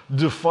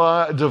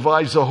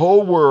divides the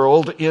whole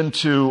world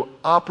into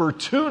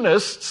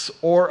opportunists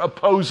or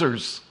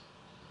opposers.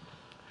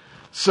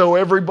 So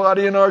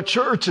everybody in our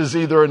church is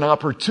either an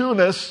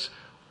opportunist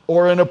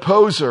or an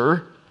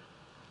opposer,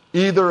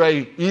 either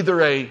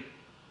a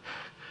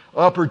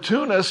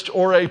opportunist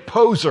or a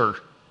poser.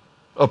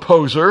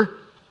 Opposer.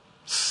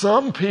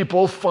 Some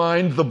people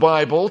find the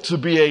Bible to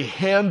be a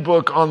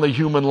handbook on the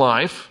human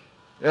life,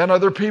 and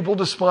other people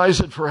despise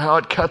it for how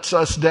it cuts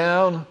us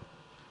down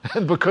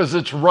and because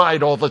it's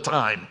right all the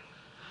time.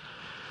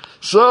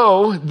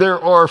 So there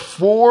are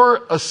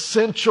 4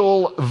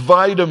 essential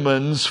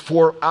vitamins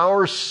for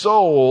our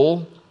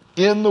soul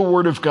in the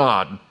Word of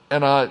God.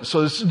 And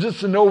so this is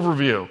just an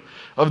overview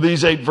of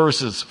these 8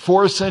 verses.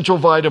 4 essential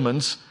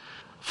vitamins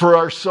for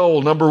our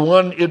soul. Number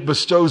 1, it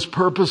bestows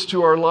purpose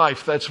to our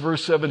life. That's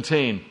verse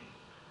 17.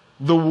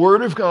 The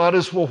Word of God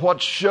is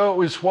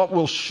what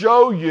will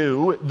show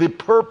you the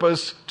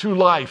purpose to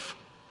life.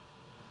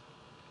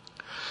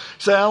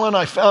 Say, Alan,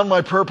 I found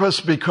my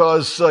purpose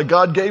because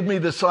God gave me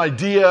this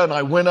idea and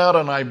I went out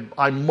and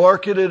I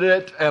marketed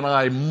it and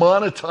I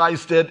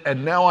monetized it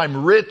and now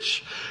I'm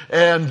rich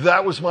and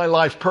that was my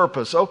life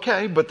purpose.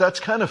 Okay, but that's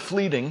kind of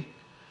fleeting.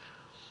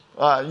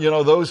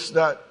 Riches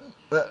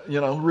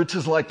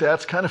like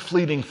that's kind of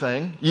fleeting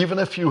thing. Even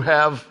if you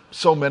have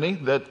so many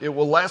that it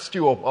will last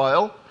you a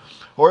while.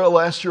 Or it'll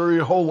last you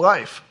your whole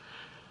life.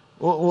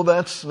 Well,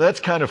 that's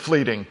kind of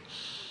fleeting.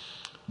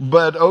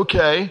 But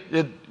okay,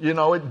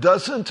 it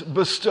doesn't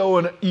bestow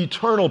an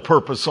eternal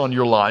purpose on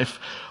your life.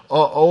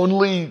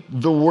 Only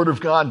the Word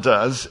of God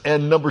does.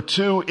 And number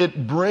 2,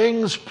 it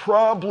brings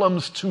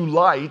problems to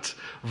light.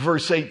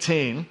 Verse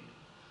 18.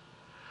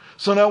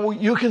 So now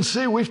you can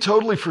see we've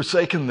totally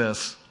forsaken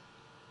this.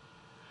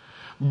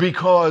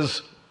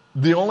 Because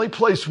the only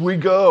place we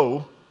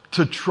go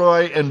to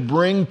try and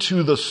bring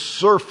to the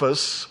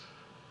surface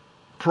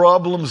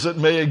problems that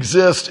may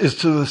exist is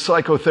to the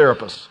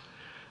psychotherapist.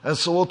 And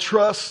so we'll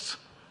trust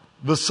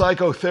the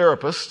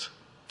psychotherapist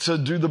to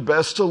do the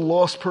best a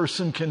lost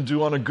person can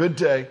do on a good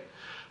day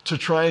to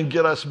try and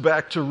get us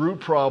back to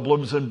root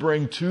problems and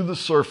bring to the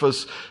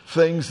surface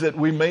things that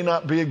we may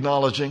not be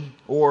acknowledging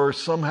or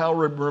somehow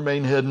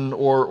remain hidden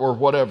or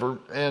whatever.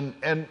 And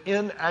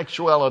in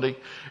actuality,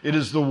 it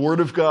is the Word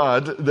of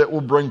God that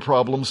will bring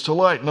problems to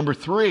light. Number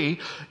 3,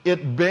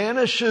 it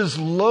banishes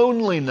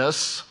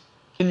loneliness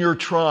in your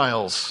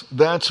trials.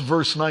 That's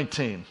verse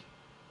 19.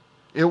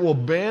 It will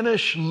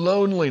banish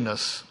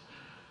loneliness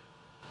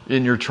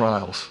in your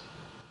trials.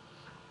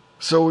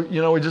 So,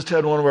 we just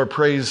had one of our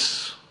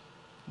praise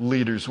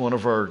leaders, one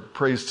of our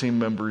praise team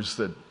members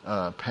that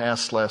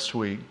passed last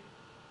week.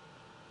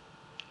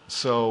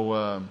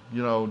 So,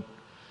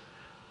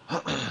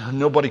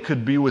 nobody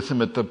could be with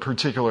him at the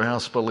particular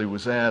hospital he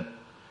was at.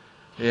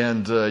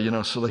 And,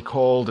 so they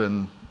called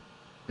and,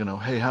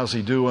 hey, how's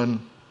he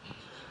doing?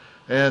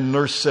 And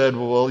nurse said,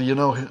 well,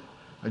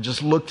 I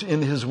just looked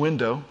in his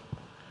window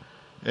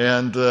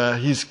and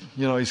he's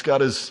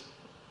got his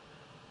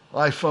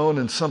iPhone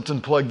and something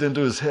plugged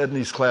into his head and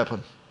he's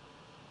clapping.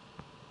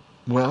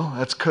 Well,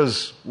 that's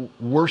because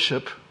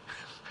worship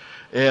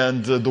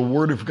and the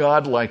Word of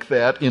God like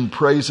that in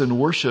praise and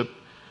worship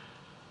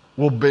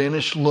will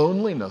banish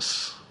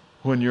loneliness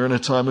when you're in a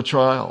time of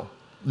trial.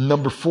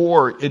 Number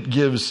 4, it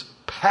gives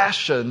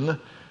passion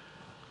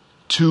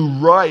to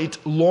right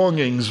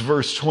longings,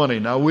 verse 20.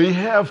 Now, we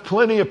have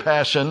plenty of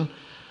passion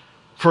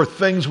for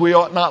things we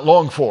ought not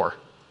long for,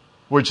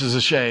 which is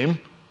a shame.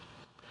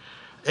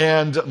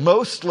 And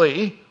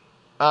mostly,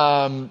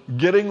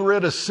 getting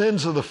rid of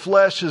sins of the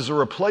flesh is a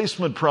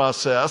replacement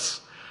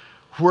process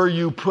where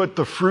you put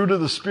the fruit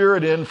of the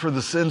Spirit in for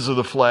the sins of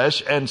the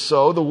flesh. And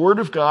so the Word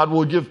of God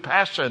will give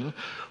passion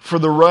for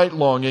the right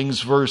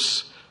longings,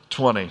 verse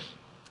 20.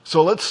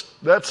 So that's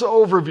the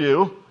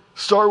overview.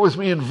 Start with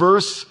me in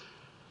verse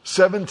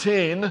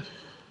 17.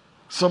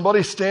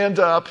 Somebody stand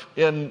up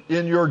in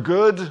your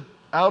good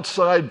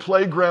outside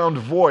playground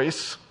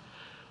voice.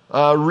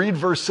 Read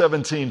verse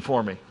 17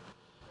 for me.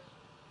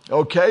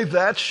 Okay,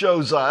 that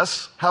shows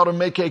us how to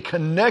make a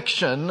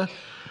connection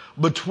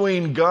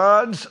between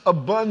God's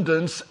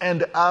abundance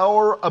and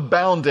our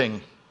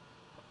abounding.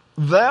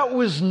 That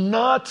was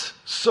not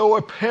so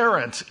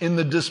apparent in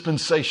the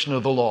dispensation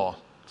of the law.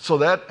 So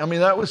that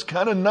was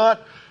kind of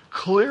not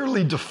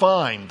clearly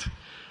defined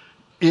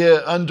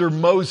under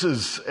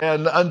Moses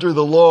and under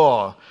the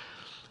law.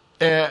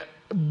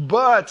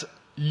 But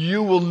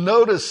you will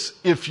notice,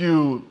 if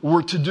you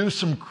were to do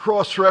some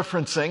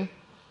cross-referencing,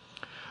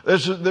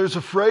 there's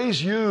a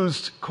phrase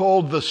used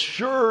called the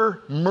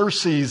sure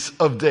mercies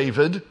of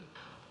David.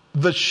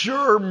 The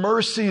sure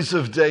mercies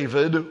of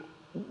David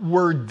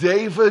were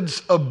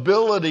David's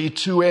ability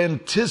to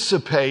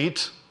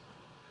anticipate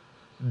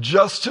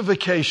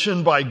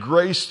justification by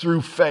grace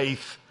through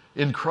faith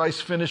in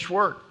Christ's finished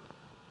work.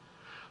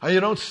 You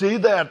don't see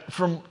that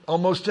from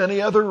almost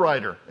any other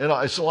writer. And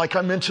it's like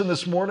I mentioned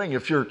this morning,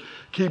 if you're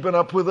keeping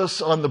up with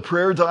us on the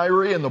prayer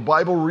diary and the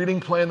Bible reading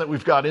plan that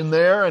we've got in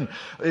there, and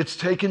it's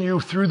taken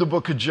you through the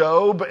book of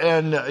Job,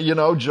 and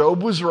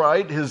Job was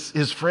right,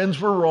 his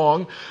friends were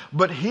wrong,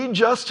 but he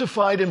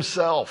justified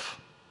himself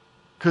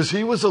because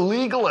he was a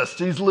legalist.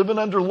 He's living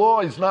under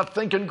law. He's not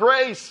thinking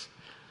grace.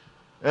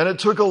 And it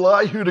took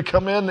Elihu to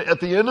come in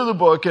at the end of the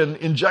book and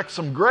inject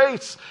some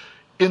grace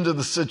into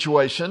the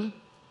situation.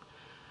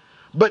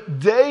 But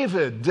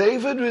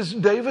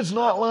David's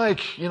not like,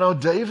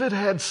 David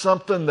had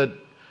something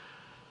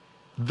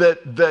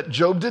that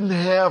Job didn't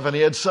have, and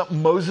he had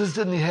something Moses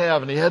didn't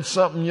have, and he had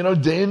something,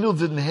 Daniel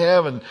didn't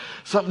have, and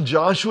something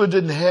Joshua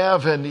didn't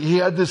have, and he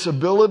had this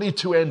ability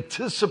to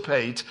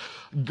anticipate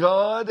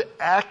God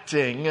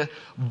acting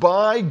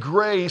by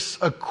grace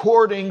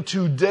according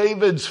to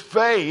David's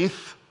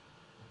faith,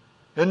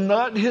 and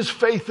not his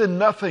faith in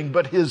nothing,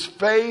 but his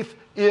faith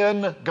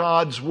in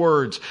God's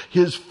words,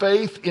 his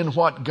faith in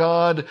what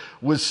God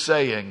was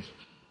saying.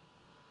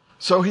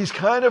 So he's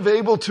kind of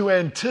able to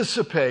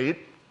anticipate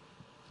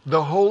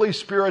the Holy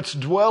Spirit's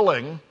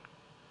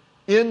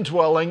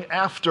indwelling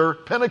after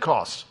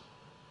Pentecost.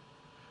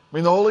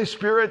 The Holy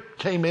Spirit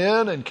came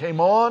in and came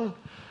on,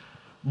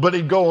 but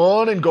he'd go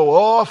on and go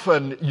off,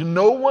 and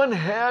no one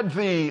had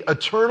the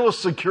eternal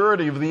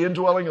security of the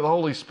indwelling of the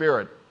Holy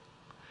Spirit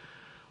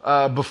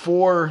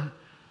before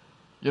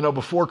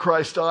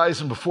Christ dies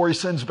and before he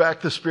sends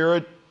back the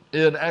Spirit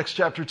in Acts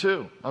chapter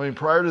 2.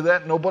 Prior to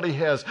that, nobody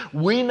has.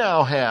 We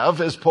now have,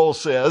 as Paul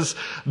says,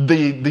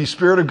 the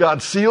Spirit of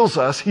God seals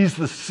us. He's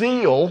the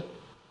seal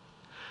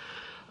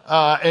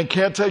and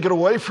can't take it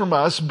away from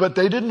us, but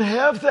they didn't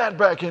have that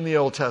back in the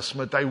Old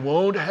Testament. They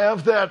won't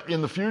have that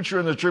in the future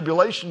in the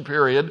tribulation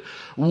period.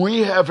 We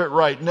have it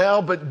right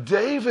now, but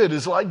David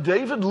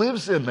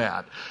lives in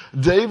that.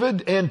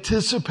 David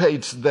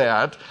anticipates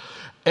that.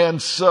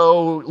 And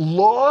so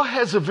law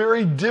has a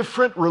very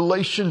different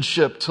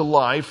relationship to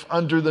life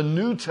under the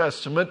New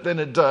Testament than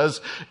it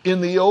does in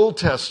the Old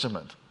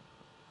Testament.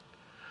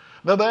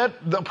 Now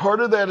the part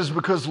of that is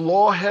because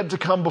law had to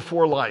come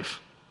before life.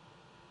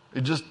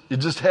 It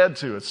just had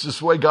to. It's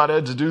just the way God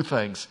had to do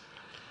things.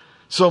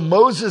 So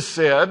Moses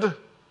said,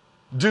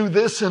 do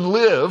this and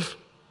live.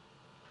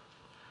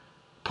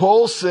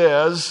 Paul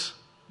says,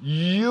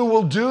 you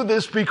will do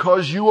this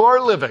because you are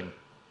living.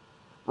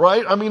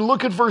 Right?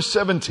 Look at verse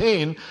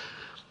 17.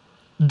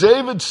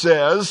 David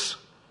says,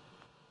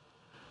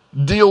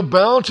 deal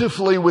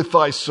bountifully with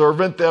thy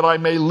servant that I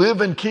may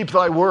live and keep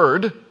thy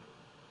word.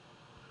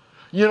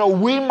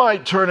 We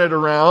might turn it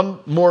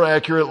around more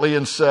accurately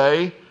and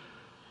say,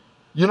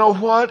 you know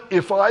what?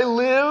 If I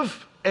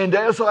live and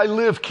as I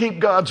live keep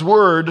God's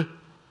word,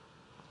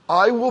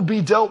 I will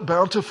be dealt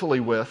bountifully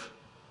with.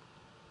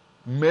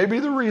 Maybe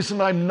the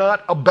reason I'm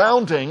not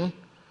abounding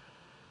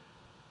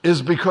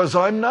is because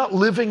I'm not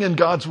living in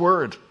God's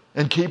word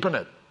and keeping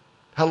it.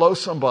 Hello,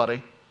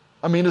 somebody.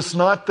 It's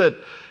not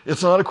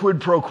a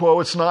quid pro quo.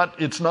 It's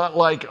not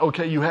like,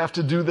 okay, you have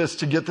to do this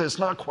to get this. It's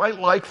not quite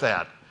like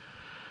that.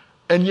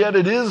 And yet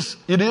it is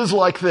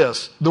like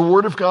this. The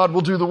word of God will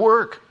do the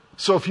work.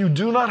 So if you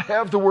do not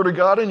have the word of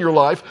God in your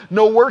life,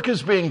 no work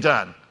is being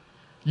done.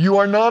 You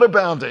are not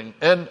abounding.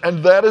 And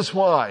that is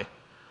why.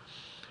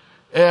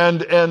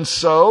 And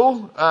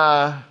so,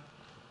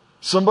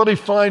 somebody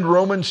find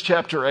Romans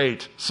chapter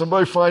 8.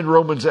 Somebody find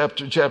Romans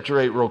chapter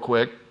 8 real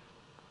quick.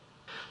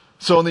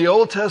 So in the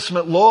Old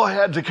Testament, law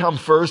had to come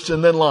first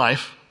and then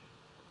life.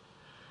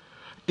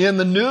 In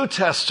the New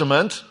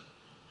Testament,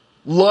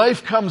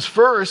 life comes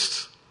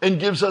first and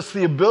gives us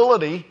the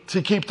ability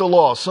to keep the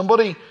law.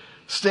 Somebody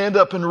stand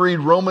up and read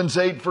Romans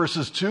 8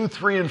 verses 2,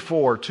 3, and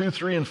 4. 2,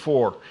 3, and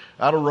 4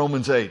 out of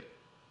Romans 8.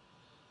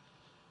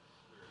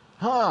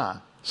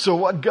 So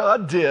what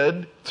God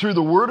did through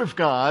the Word of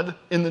God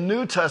in the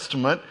New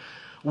Testament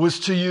was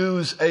to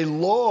use a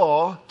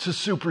law to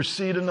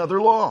supersede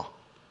another law.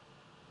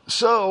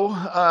 So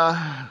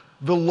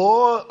the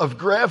law of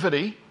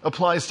gravity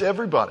applies to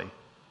everybody.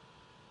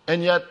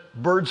 And yet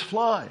birds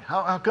fly.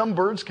 How come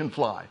birds can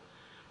fly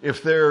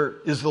if there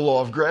is the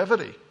law of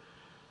gravity?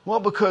 Well,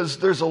 because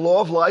there's a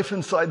law of life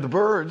inside the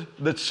bird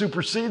that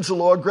supersedes the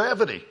law of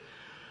gravity.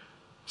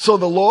 So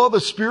the law of the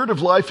Spirit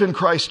of life in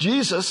Christ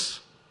Jesus,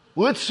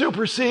 well, it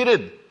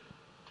superseded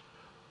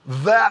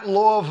that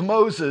law of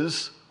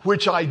Moses,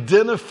 which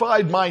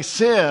identified my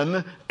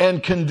sin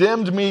and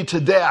condemned me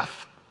to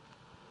death.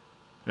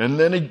 And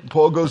then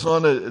Paul goes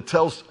on to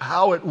tell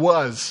how it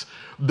was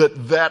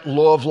that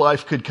law of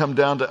life could come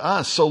down to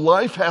us. So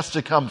life has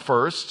to come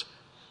first,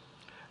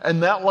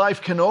 and that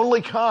life can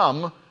only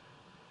come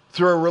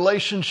through a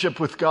relationship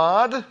with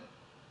God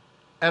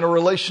and a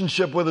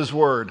relationship with His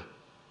Word.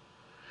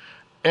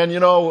 And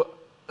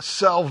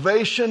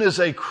salvation is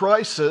a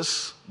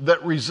crisis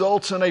that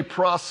results in a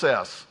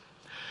process.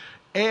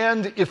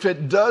 And if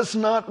it does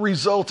not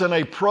result in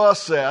a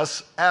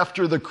process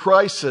after the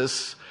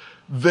crisis,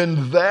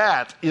 then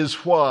that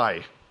is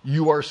why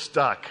you are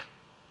stuck.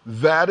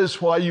 That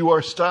is why you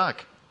are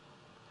stuck.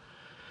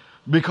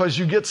 Because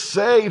you get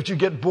saved, you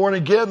get born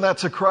again,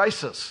 that's a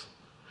crisis.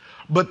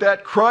 But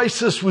that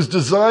crisis was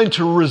designed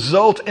to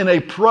result in a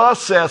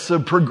process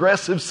of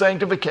progressive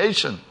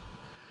sanctification.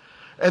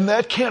 And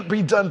that can't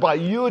be done by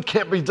you, it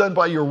can't be done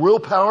by your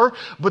willpower,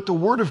 but the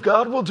Word of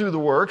God will do the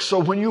work. So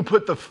when you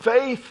put the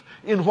faith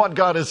in what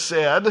God has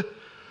said,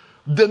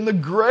 then the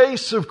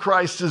grace of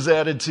Christ is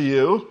added to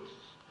you,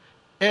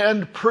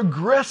 and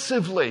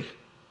progressively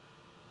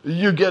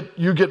you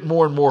get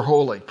more and more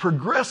holy.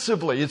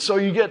 Progressively. And so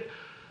you get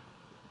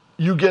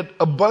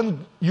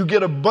abundified.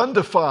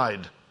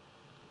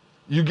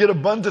 You get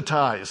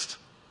abundantized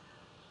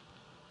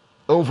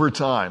over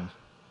time.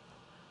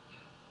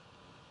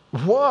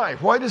 Why?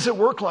 Why does it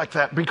work like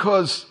that?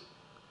 Because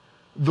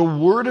the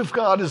Word of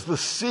God is the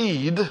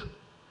seed,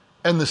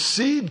 and the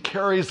seed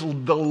carries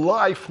the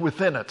life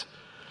within it.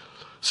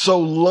 So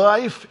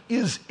life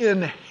is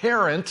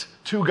inherent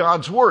to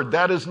God's Word.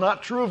 That is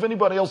not true of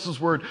anybody else's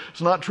Word.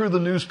 It's not true of the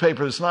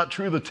newspaper. It's not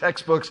true of the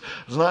textbooks.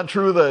 It's not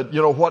true of the,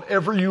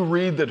 whatever you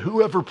read that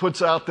whoever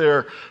puts out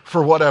there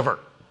for whatever.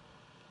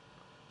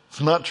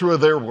 It's not true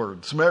of their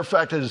Word. As a matter of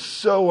fact, it is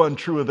so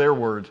untrue of their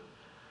Word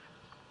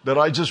that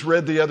I just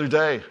read the other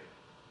day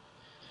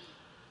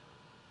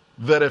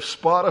that if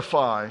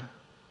Spotify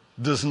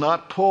does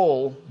not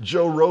pull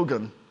Joe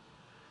Rogan,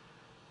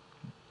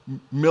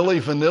 Milli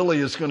Vanilli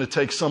is going to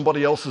take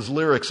somebody else's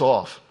lyrics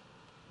off.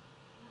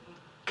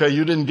 Okay,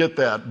 you didn't get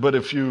that, but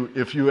if you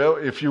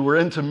were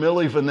into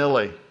Milli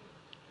Vanilli,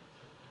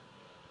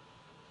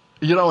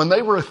 and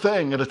they were a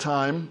thing at a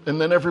time,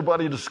 and then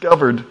everybody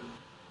discovered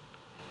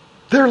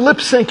they're lip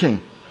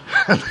syncing.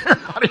 They're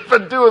not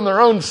even doing their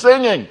own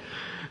singing.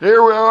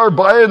 Here we are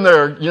buying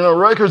their,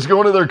 records,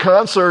 going to their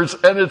concerts,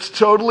 and it's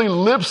totally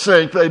lip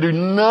sync. They do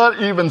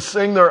not even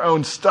sing their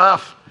own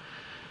stuff.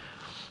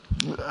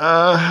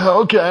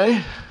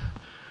 Okay.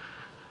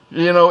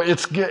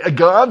 It's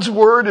God's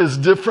Word is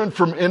different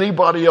from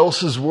anybody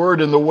else's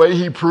Word, and the way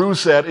He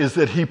proves that is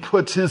that He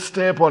puts His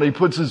stamp on it. He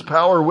puts His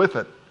power with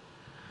it.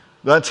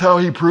 That's how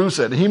He proves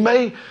it. He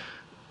may,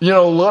 a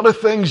lot of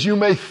things you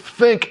may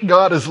think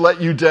God has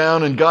let you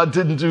down, and God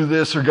didn't do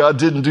this or God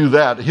didn't do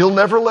that. He'll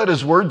never let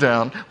His Word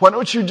down. Why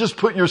don't you just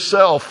put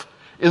yourself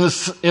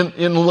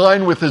in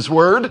line with His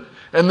Word,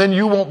 and then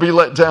you won't be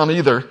let down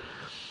either.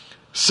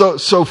 So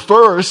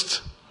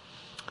first,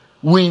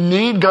 we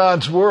need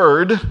God's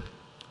Word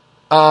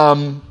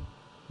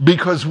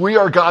because we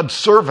are God's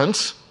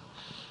servants.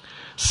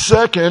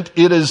 Second,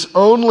 it is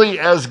only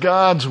as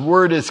God's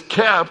Word is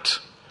kept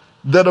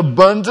that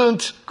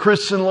abundant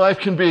Christian life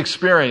can be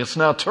experienced.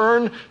 Now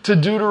turn to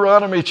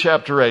Deuteronomy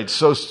chapter 8.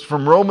 So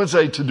from Romans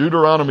 8 to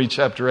Deuteronomy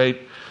chapter 8.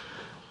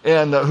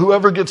 And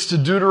whoever gets to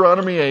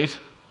Deuteronomy 8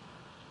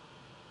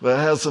 that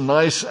has a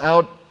nice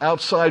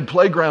outside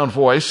playground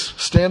voice,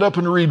 stand up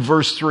and read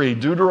verse 3.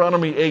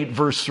 Deuteronomy 8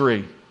 verse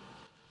 3.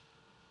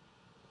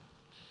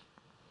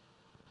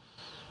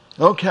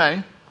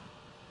 Okay.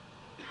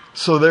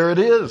 So there it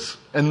is.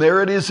 And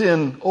there it is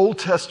in Old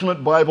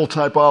Testament Bible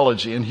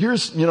typology. And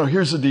here's the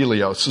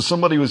dealio. So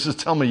somebody was just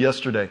telling me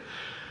yesterday,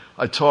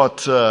 I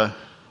taught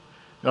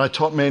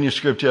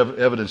manuscript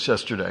evidence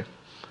yesterday.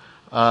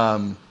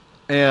 And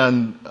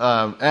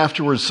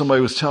afterwards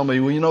somebody was telling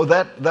me,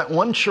 that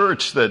one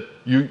church that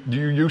you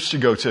used to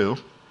go to,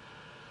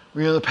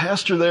 the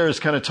pastor there is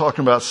kind of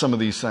talking about some of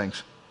these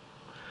things.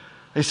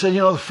 He said,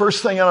 the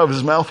first thing out of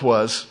his mouth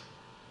was,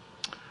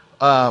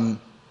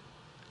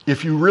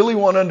 if you really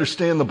want to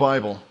understand the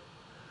Bible,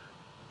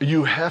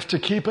 you have to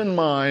keep in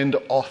mind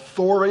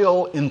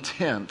authorial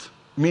intent,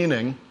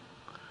 meaning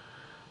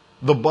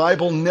the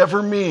Bible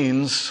never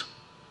means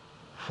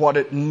what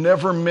it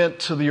never meant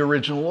to the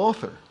original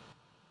author?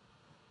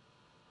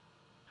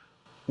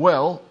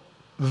 Well,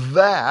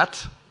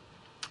 that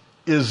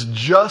is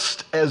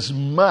just as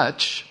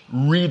much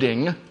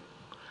reading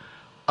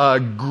a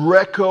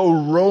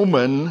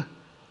Greco-Roman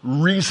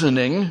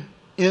reasoning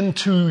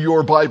into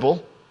your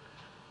Bible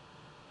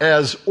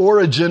as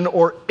Origen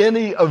or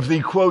any of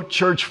the, quote,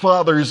 church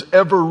fathers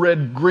ever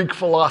read Greek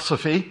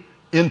philosophy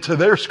into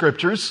their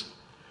scriptures.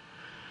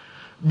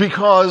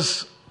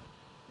 Because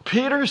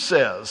Peter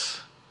says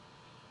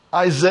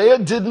Isaiah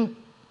didn't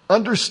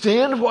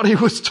understand what he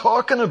was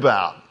talking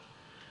about.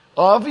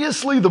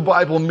 Obviously, the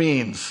Bible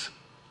means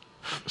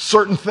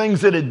certain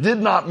things that it did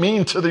not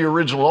mean to the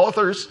original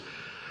authors,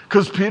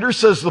 because Peter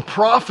says the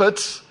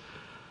prophets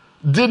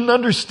didn't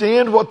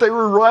understand what they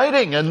were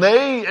writing, and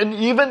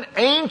even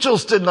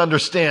angels didn't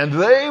understand.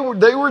 They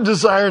were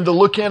desiring to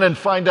look in and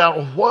find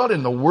out, what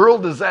in the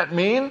world does that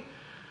mean?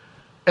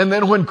 And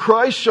then when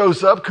Christ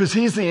shows up, because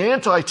he's the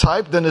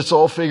antitype, then it's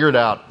all figured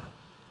out.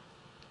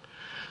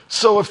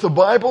 So if the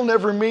Bible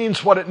never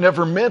means what it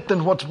never meant,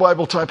 then what's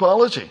Bible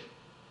typology?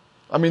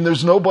 I mean,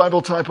 there's no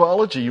Bible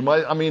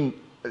typology.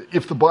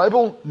 If the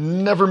Bible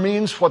never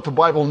means what the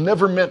Bible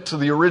never meant to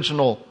the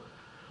original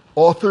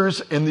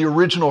authors and the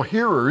original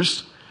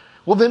hearers,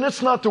 well, then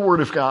it's not the Word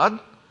of God.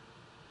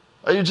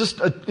 You just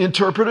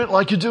interpret it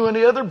like you do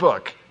any other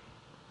book.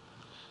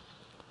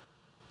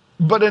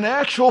 But in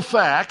actual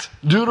fact,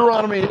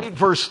 Deuteronomy 8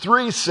 verse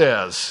 3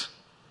 says,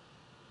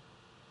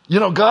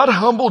 God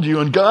humbled you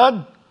and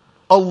God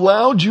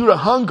allowed you to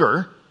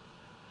hunger,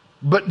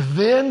 but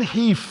then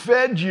he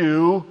fed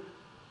you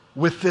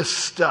with this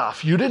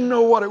stuff. You didn't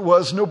know what it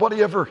was.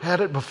 Nobody ever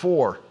had it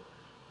before,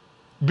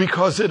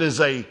 because it is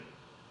a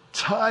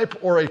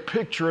type or a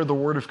picture of the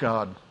Word of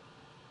God.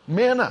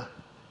 Manna.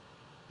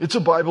 It's a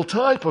Bible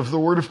type of the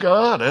Word of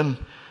God. And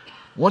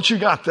once you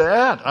got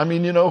that,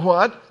 you know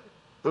what?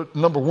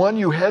 Number one,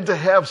 you had to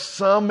have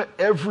some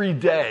every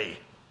day.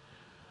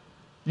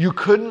 You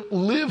couldn't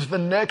live the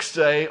next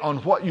day on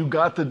what you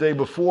got the day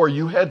before.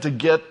 You had to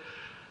get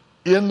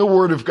in the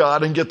Word of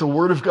God and get the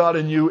Word of God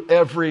in you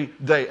every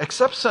day.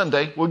 Except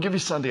Sunday. We'll give you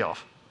Sunday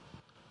off.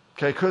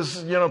 Okay,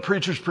 because,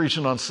 preachers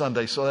preaching on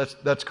Sunday, so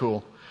that's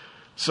cool.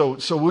 So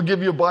we'll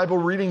give you a Bible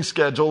reading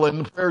schedule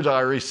and prayer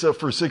diary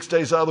for 6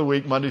 days out of the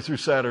week, Monday through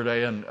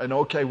Saturday, and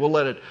okay, we'll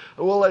let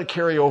it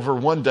carry over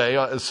one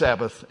day,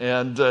 Sabbath,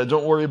 and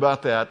don't worry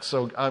about that.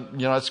 So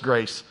that's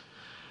grace.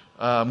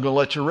 I'm going to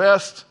let you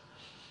rest,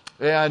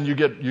 and you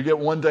get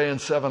 1 day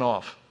and 7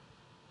 off.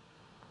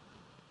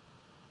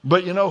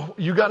 But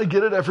you got to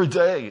get it every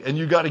day, and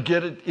you got to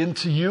get it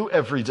into you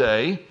every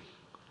day.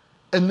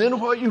 And then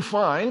what you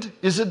find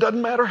is it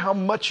doesn't matter how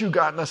much you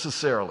got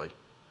necessarily.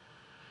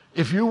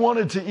 If you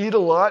wanted to eat a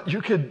lot,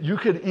 you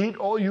could eat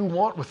all you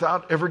want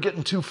without ever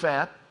getting too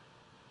fat.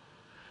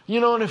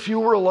 And if you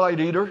were a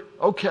light eater,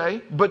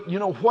 okay. But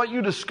what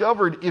you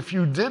discovered, if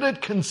you did it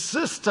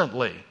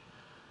consistently,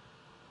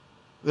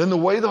 then the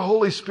way the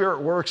Holy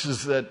Spirit works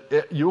is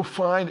that you'll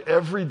find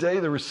every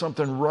day there was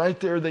something right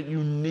there that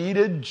you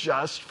needed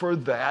just for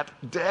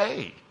that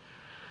day.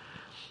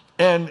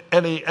 And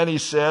he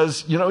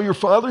says, your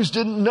fathers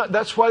didn't know.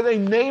 That's why they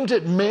named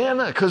it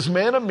manna, because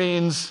manna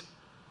means,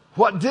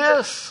 what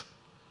this?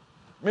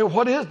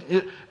 What is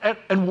it?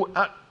 And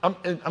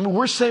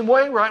we're the same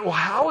way, right? Well,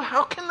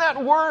 how can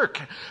that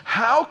work?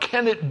 How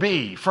can it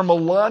be, from a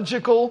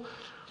logical,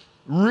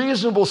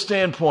 reasonable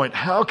standpoint,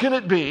 how can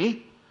it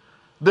be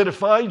that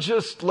if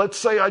let's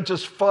say I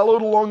just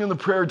followed along in the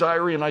prayer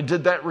diary and I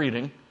did that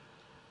reading,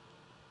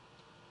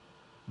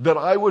 that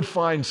I would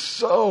find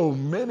so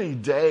many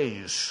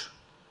days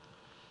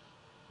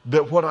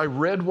that what I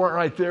read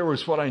right there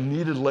was what I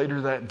needed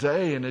later that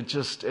day, and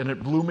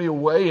it blew me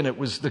away, and it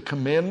was the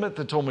commandment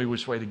that told me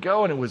which way to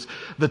go, and it was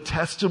the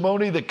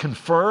testimony that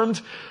confirmed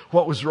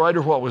what was right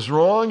or what was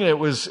wrong, and it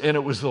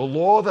was the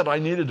law that I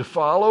needed to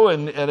follow,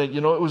 and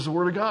it was the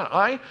Word of God.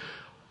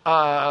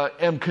 I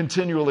am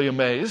continually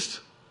amazed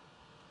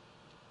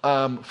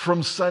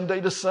from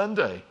Sunday to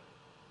Sunday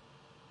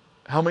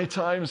how many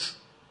times,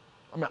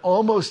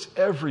 almost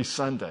every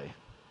Sunday,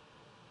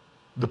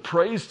 the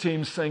praise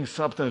team sings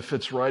something that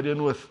fits right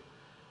in with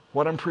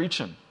what I'm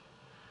preaching.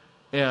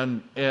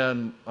 And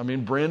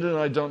Brandon and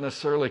I don't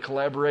necessarily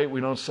collaborate.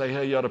 We don't say,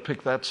 hey, you ought to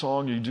pick that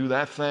song, you do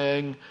that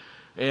thing.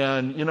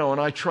 And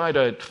I try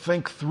to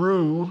think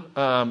through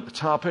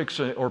topics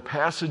or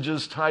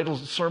passages,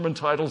 titles, sermon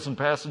titles and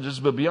passages.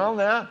 But beyond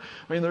that,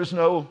 there's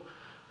no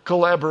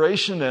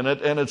collaboration in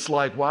it. And it's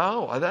like,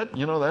 wow,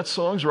 that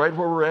song's right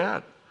where we're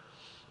at.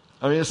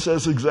 It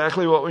says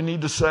exactly what we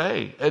need to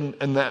say.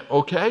 And that,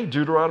 okay,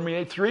 Deuteronomy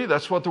 8:3,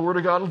 that's what the Word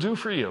of God will do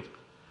for you.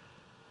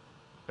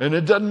 And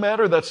it doesn't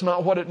matter, that's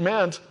not what it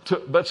meant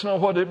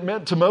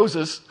to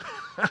Moses,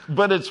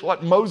 but it's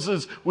what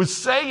Moses was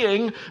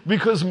saying,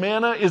 because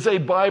manna is a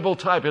Bible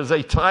type, is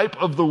a type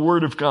of the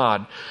Word of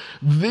God.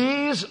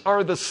 These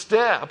are the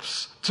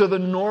steps to the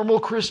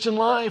normal Christian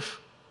life.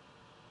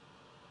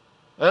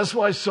 That's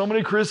why so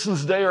many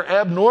Christians today are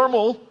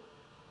abnormal.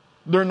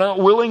 They're not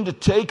willing to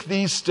take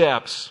these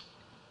steps.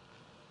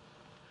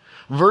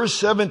 Verse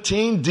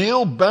 17,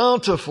 deal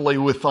bountifully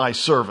with thy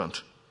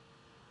servant,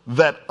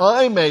 that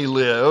I may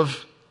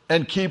live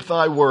and keep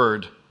thy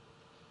word.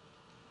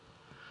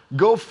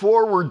 Go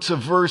forward to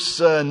verse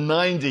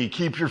 90.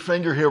 Keep your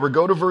finger here. We'll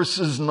go to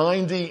verses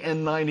 90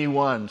 and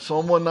 91.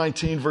 Psalm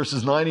 119,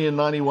 verses 90 and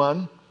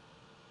 91.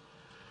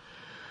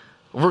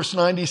 Verse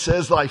 90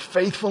 says, thy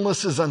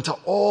faithfulness is unto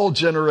all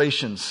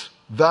generations.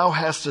 Thou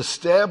hast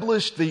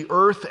established the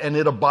earth, and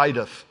it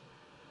abideth.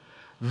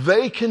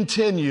 They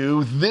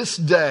continue this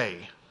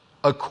day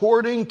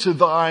according to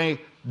thy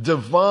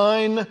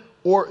divine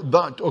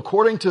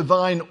according to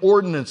thine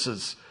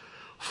ordinances,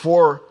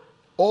 for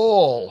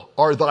all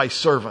are thy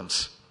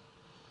servants.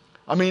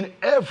 I mean,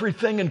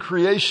 everything in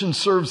creation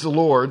serves the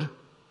Lord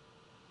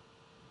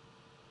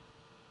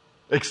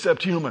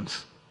except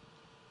humans.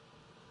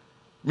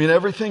 I mean,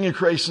 everything in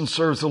creation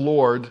serves the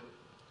Lord.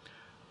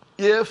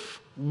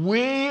 If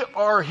we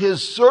are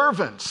his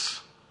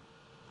servants,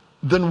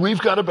 then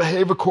we've got to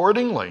behave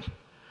accordingly.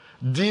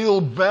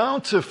 Deal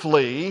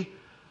bountifully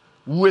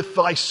with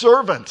thy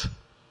servant.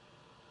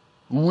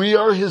 We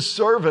are his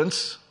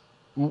servants.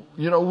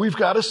 We've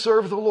got to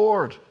serve the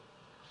Lord.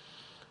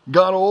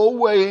 God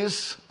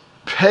always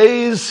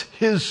pays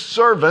his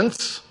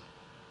servants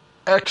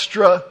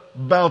extra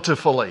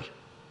bountifully.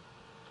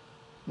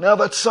 Now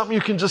that's something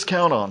you can just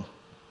count on.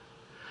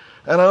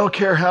 And I don't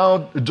care how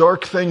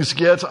dark things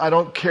get. I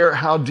don't care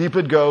how deep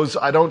it goes.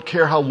 I don't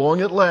care how long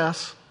it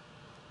lasts.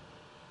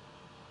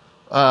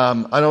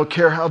 I don't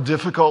care how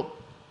difficult.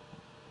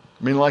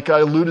 I mean, like I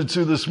alluded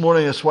to this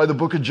morning, that's why the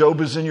book of Job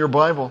is in your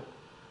Bible.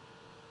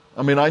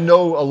 I mean, I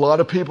know a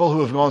lot of people who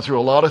have gone through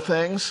a lot of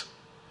things,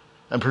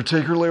 and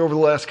particularly over the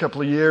last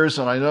couple of years,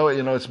 and I know,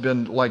 it's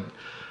been like,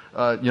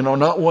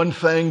 not one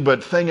thing,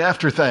 but thing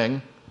after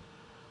thing.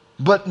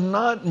 But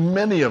not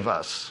many of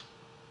us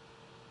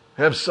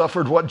have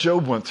suffered what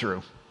Job went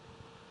through.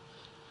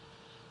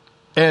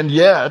 And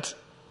yet,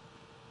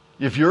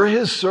 if you're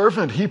his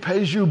servant, he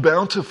pays you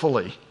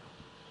bountifully.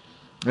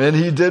 And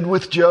he did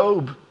with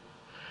Job.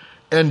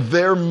 And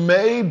there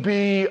may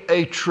be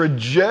a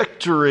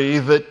trajectory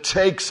that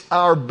takes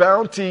our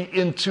bounty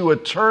into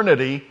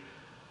eternity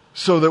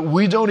so that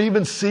we don't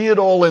even see it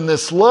all in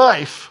this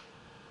life,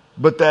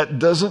 but that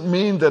doesn't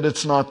mean that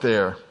it's not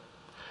there.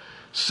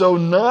 So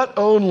not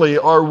only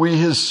are we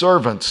his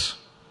servants,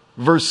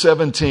 verse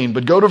 17,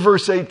 but go to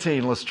verse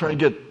 18. Let's try and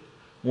get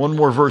one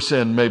more verse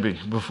in maybe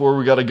before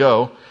we got to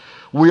go.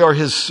 We are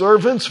his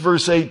servants,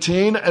 verse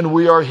 18, and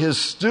we are his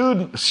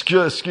students,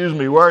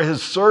 we are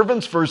his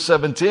servants, verse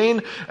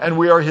 17, and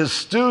we are his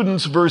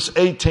students, verse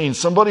 18.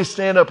 Somebody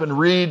stand up and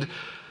read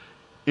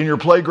in your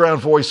playground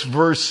voice,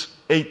 verse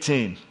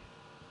 18.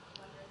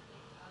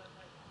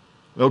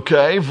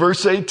 Okay,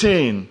 verse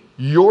 18.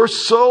 Your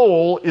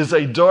soul is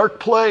a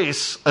dark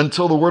place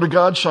until the word of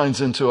God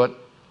shines into it.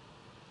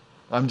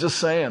 I'm just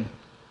saying.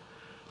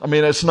 I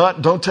mean, it's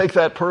not, don't take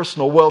that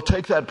personal. Well,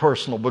 take that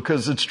personal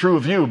because it's true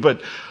of you,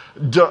 but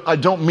I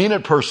don't mean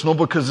it personal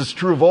because it's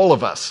true of all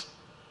of us.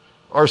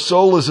 Our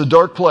soul is a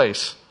dark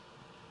place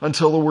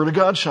until the word of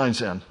God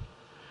shines in.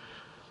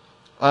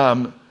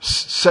 2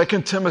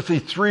 Timothy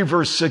 3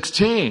 verse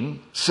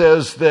 16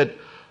 says that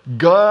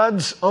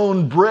God's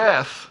own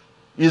breath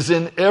is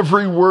in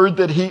every word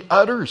that he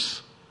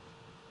utters.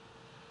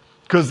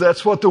 Because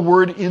that's what the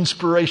word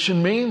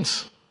inspiration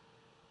means.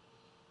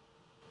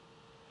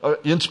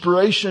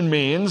 Inspiration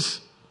means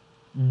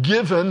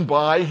given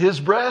by his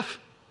breath.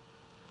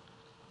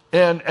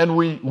 And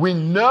we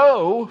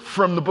know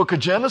from the book of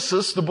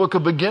Genesis, the book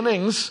of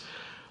beginnings,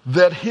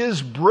 that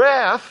his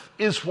breath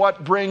is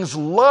what brings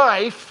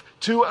life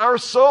to our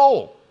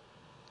soul.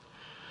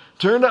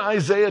 Turn to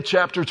Isaiah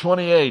chapter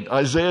 28.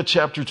 Isaiah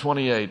chapter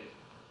 28.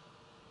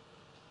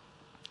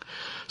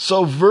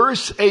 So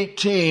verse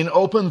 18,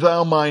 open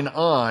thou mine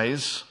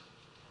eyes.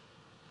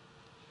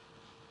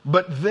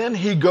 But then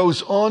he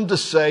goes on to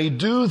say,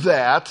 do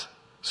that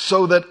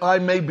so that I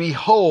may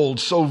behold.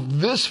 So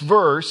this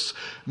verse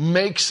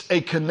makes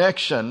a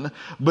connection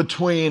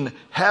between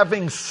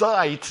having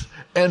sight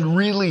and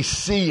really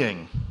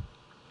seeing.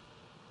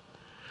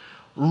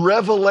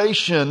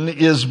 Revelation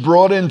is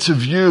brought into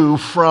view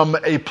from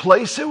a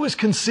place it was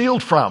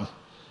concealed from.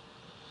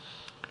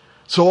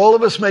 So all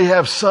of us may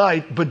have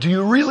sight, but do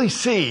you really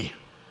see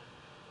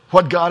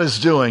what God is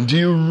doing? Do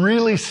you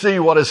really see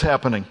what is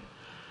happening?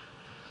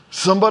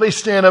 Somebody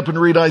stand up and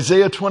read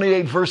Isaiah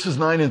 28 verses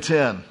 9 and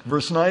 10.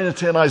 Verse 9 and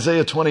 10,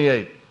 Isaiah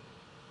 28.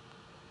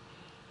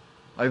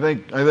 I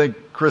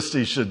think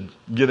Christy should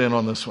get in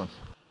on this one.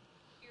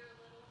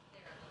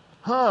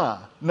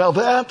 Now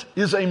that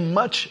is a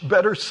much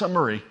better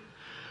summary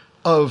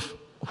of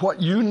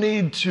what you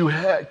need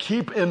to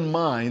keep in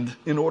mind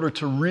in order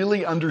to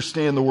really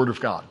understand the Word of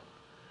God.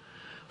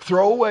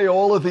 Throw away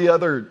all of the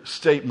other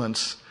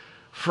statements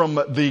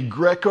from the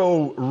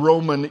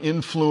Greco-Roman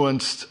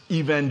influenced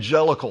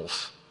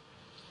evangelicals.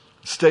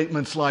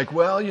 Statements like,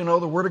 well,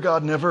 the Word of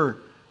God never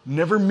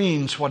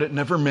means what it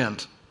never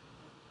meant.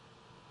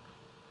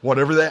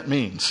 Whatever that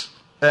means.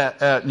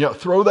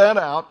 Throw that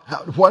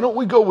out. Why don't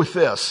we go with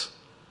this?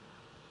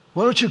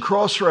 Why don't you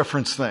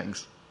cross-reference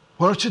things?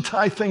 Why don't you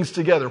tie things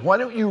together? Why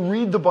don't you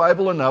read the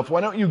Bible enough?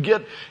 Why don't you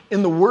get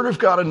in the Word of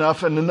God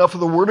enough and enough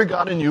of the Word of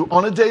God in you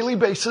on a daily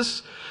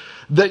basis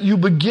that you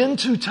begin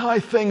to tie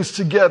things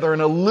together,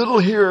 and a little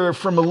here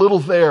from a little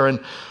there, and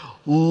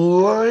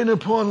line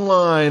upon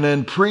line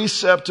and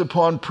precept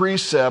upon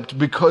precept,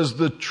 because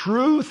the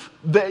truth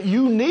that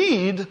you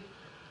need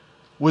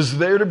was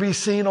there to be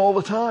seen all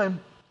the time.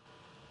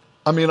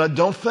 I mean, I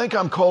don't think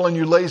I'm calling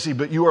you lazy,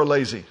 but you are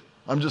lazy.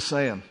 I'm just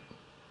saying.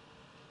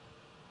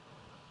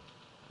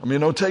 I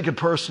mean, don't take it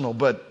personal,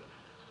 but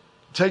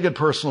take it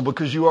personal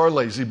because you are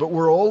lazy, but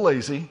we're all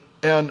lazy.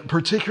 And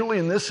particularly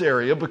in this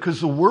area,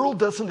 because the world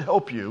doesn't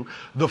help you,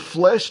 the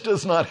flesh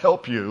does not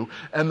help you,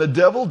 and the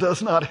devil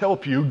does not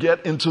help you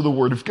get into the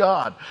Word of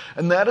God.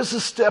 And that is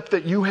a step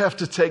that you have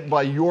to take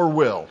by your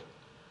will.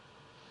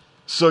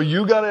 So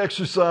you got to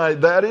exercise,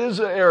 that is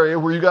an area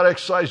where you got to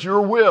exercise your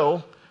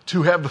will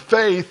to have the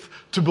faith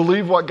to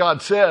believe what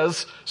God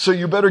says. So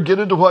you better get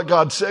into what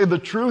God says. The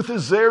truth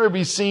is there to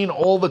be seen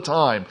all the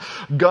time.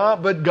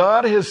 But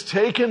God has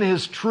taken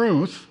His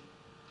truth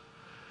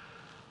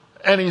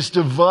and He's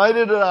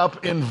divided it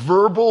up in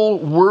verbal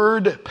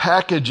word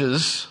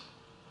packages,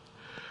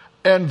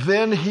 and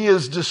then He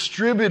has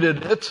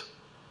distributed it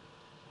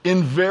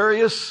in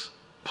various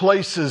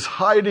places,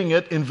 hiding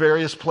it in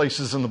various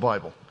places in the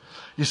Bible.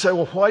 You say,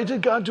 well, why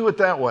did God do it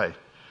that way?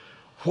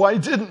 Why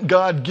didn't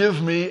God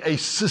give me a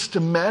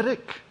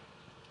systematic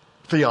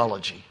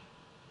theology?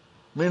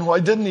 I mean, why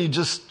didn't He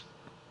just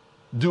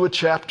do a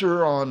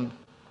chapter on,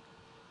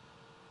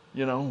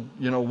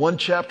 one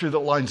chapter that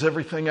lines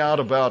everything out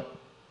about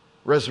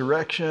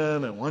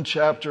resurrection, and one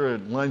chapter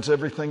it lines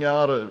everything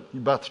out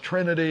about the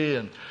Trinity,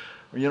 and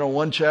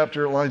one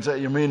chapter it lines out.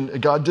 I mean,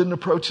 God didn't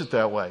approach it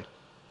that way,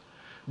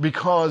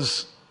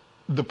 because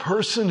the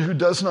person who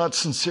does not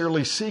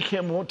sincerely seek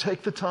Him won't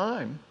take the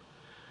time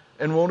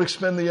and won't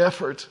expend the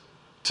effort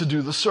to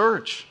do the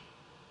search.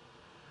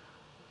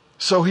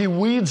 So He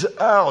weeds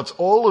out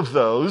all of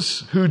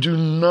those who do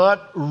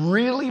not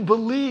really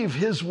believe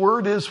His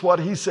Word is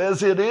what He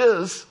says it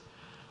is,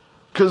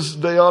 because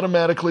they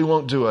automatically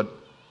won't do it.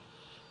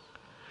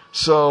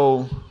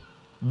 So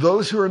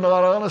those who are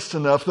not honest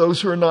enough,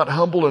 those who are not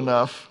humble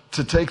enough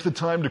to take the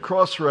time to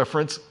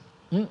cross-reference,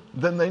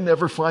 then they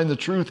never find the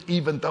truth,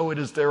 even though it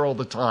is there all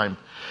the time.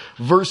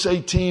 Verse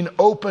 18,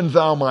 open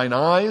thou mine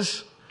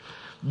eyes,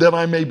 that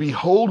I may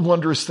behold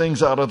wondrous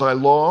things out of thy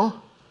law.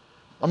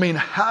 I mean,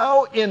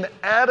 how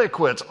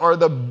inadequate are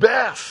the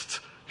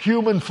best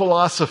human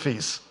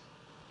philosophies?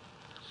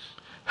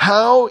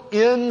 How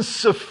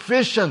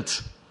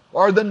insufficient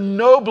are the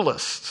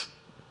noblest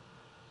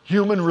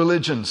human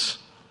religions?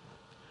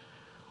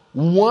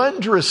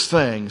 Wondrous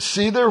things.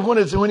 See there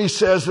when he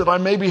says that I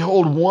may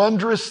behold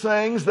wondrous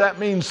things, that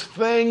means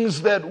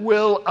things that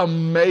will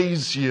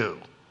amaze you.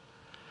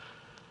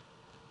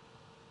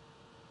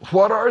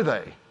 What are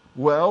they?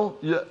 Well,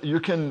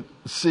 you can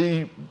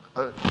see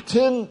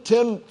 10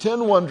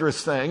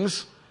 wondrous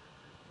things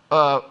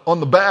on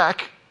the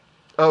back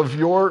of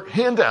your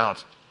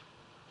handout.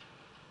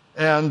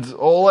 And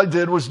all I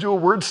did was do a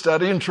word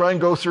study and try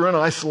and go through and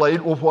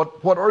isolate, well,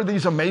 what are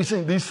these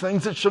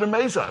things that should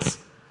amaze us?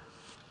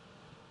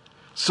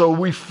 So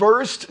we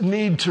first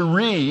need to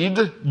read,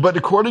 but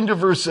according to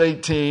verse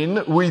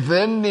 18, we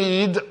then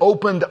need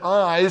opened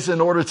eyes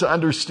in order to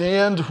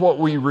understand what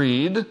we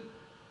read.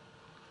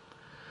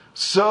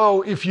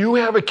 So if you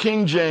have a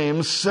King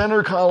James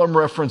center column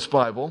reference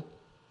Bible,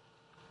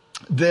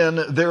 then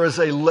there is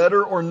a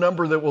letter or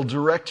number that will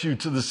direct you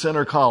to the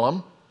center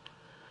column,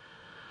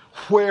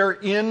 where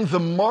in the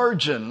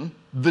margin,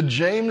 the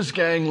James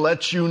Gang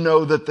lets you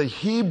know that the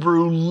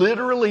Hebrew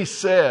literally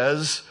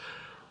says,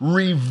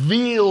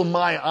 reveal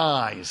my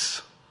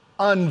eyes,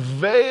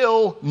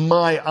 unveil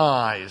my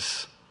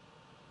eyes.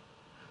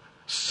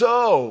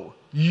 So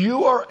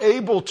you are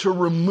able to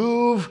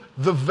remove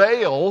the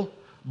veil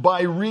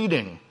by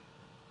reading.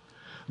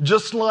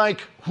 Just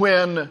like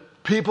when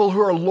people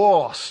who are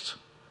lost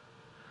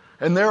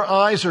and their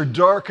eyes are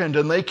darkened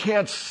and they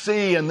can't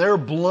see and they're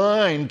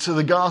blind to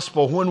the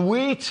gospel. When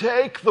we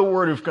take the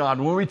Word of God,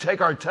 when we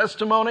take our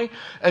testimony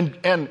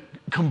and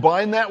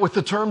combine that with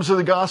the terms of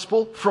the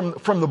gospel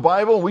from the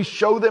Bible, we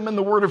show them in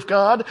the Word of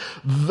God,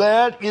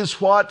 that is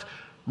what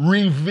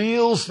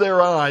reveals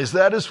their eyes.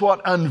 That is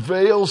what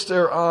unveils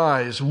their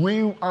eyes.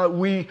 We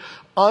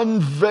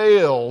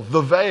unveil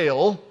the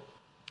veil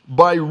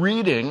by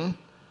reading,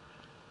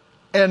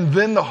 and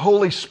then the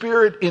Holy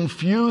Spirit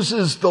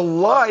infuses the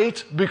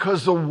light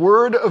because the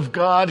Word of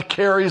God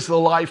carries the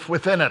life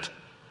within it.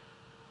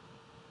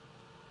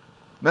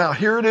 Now,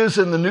 here it is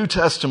in the New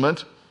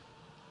Testament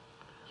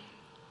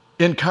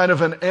in kind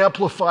of an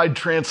amplified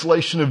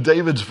translation of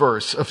David's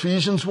verse.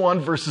 Ephesians 1,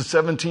 verses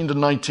 17 to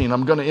 19.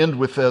 I'm going to end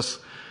with this,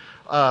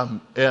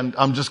 and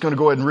I'm just going to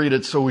go ahead and read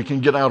it so we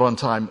can get out on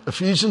time.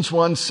 Ephesians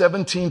 1,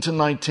 17 to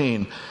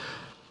 19.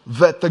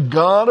 that the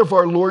God of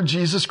our Lord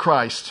Jesus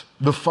Christ,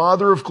 the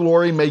Father of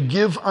glory, may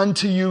give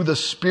unto you the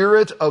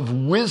spirit of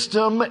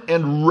wisdom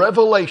and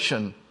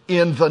revelation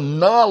in the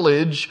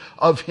knowledge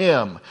of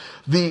him,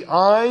 the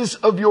eyes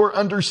of your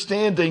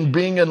understanding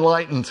being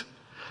enlightened,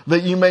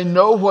 that you may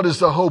know what is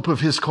the hope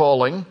of his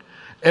calling,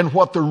 and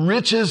what the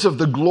riches of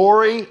the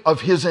glory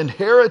of his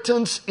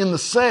inheritance in the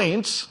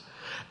saints,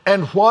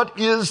 and what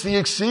is the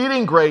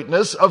exceeding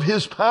greatness of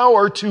his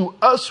power to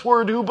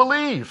usward who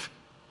believe.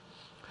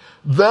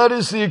 That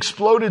is the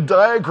exploded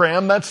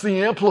diagram. That's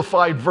the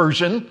amplified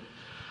version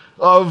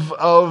of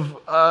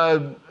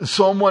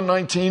Psalm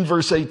 119,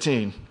 verse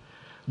 18.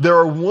 There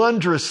are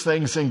wondrous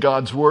things in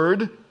God's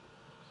word,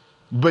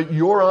 but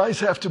your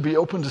eyes have to be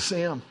open to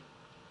see them.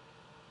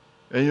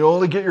 And you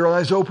only get your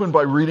eyes open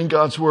by reading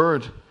God's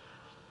word.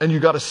 And you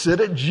got to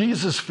sit at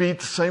Jesus' feet,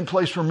 the same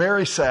place where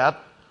Mary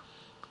sat,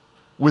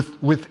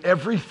 with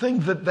everything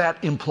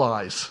that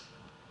implies.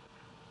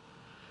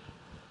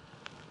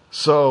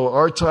 So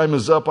our time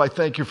is up. I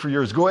thank you for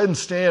yours. Go ahead and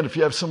stand. If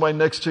you have somebody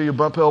next to you,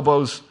 bump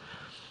elbows,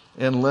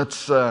 and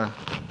let's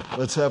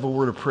have a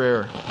word of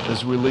prayer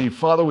as we leave.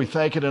 Father, we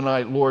thank you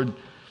tonight, Lord,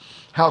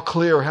 how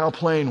clear, how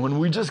plain, when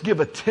we just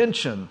give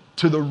attention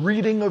to the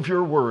reading of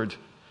your word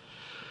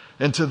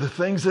and to the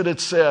things that it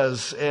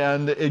says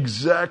and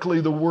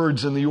exactly the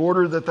words and the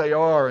order that they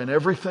are and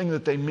everything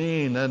that they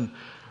mean. And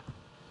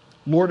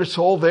Lord, it's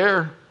all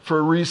there for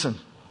a reason.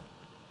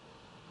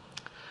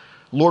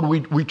 Lord,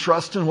 we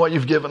trust in what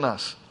you've given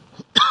us.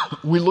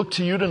 We look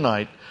to you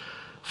tonight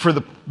for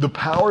the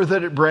power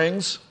that it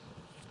brings.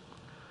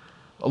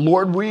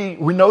 Lord, we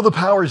know the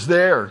power's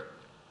there.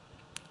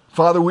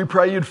 Father, we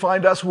pray you'd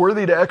find us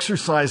worthy to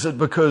exercise it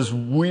because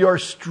we are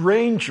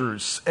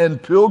strangers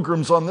and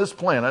pilgrims on this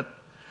planet.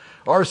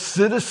 Our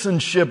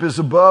citizenship is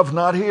above,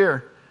 not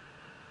here.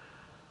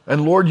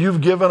 And Lord, you've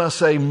given us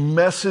a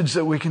message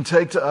that we can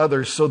take to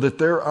others so that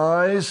their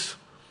eyes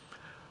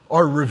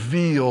are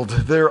revealed,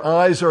 their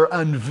eyes are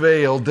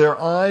unveiled, their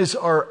eyes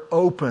are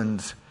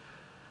opened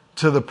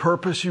to the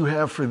purpose you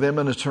have for them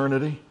in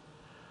eternity.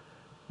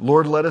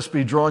 Lord, let us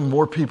be drawing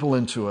more people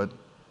into it.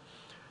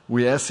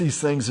 We ask these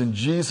things in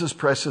Jesus'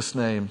 precious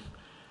name.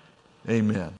 Amen.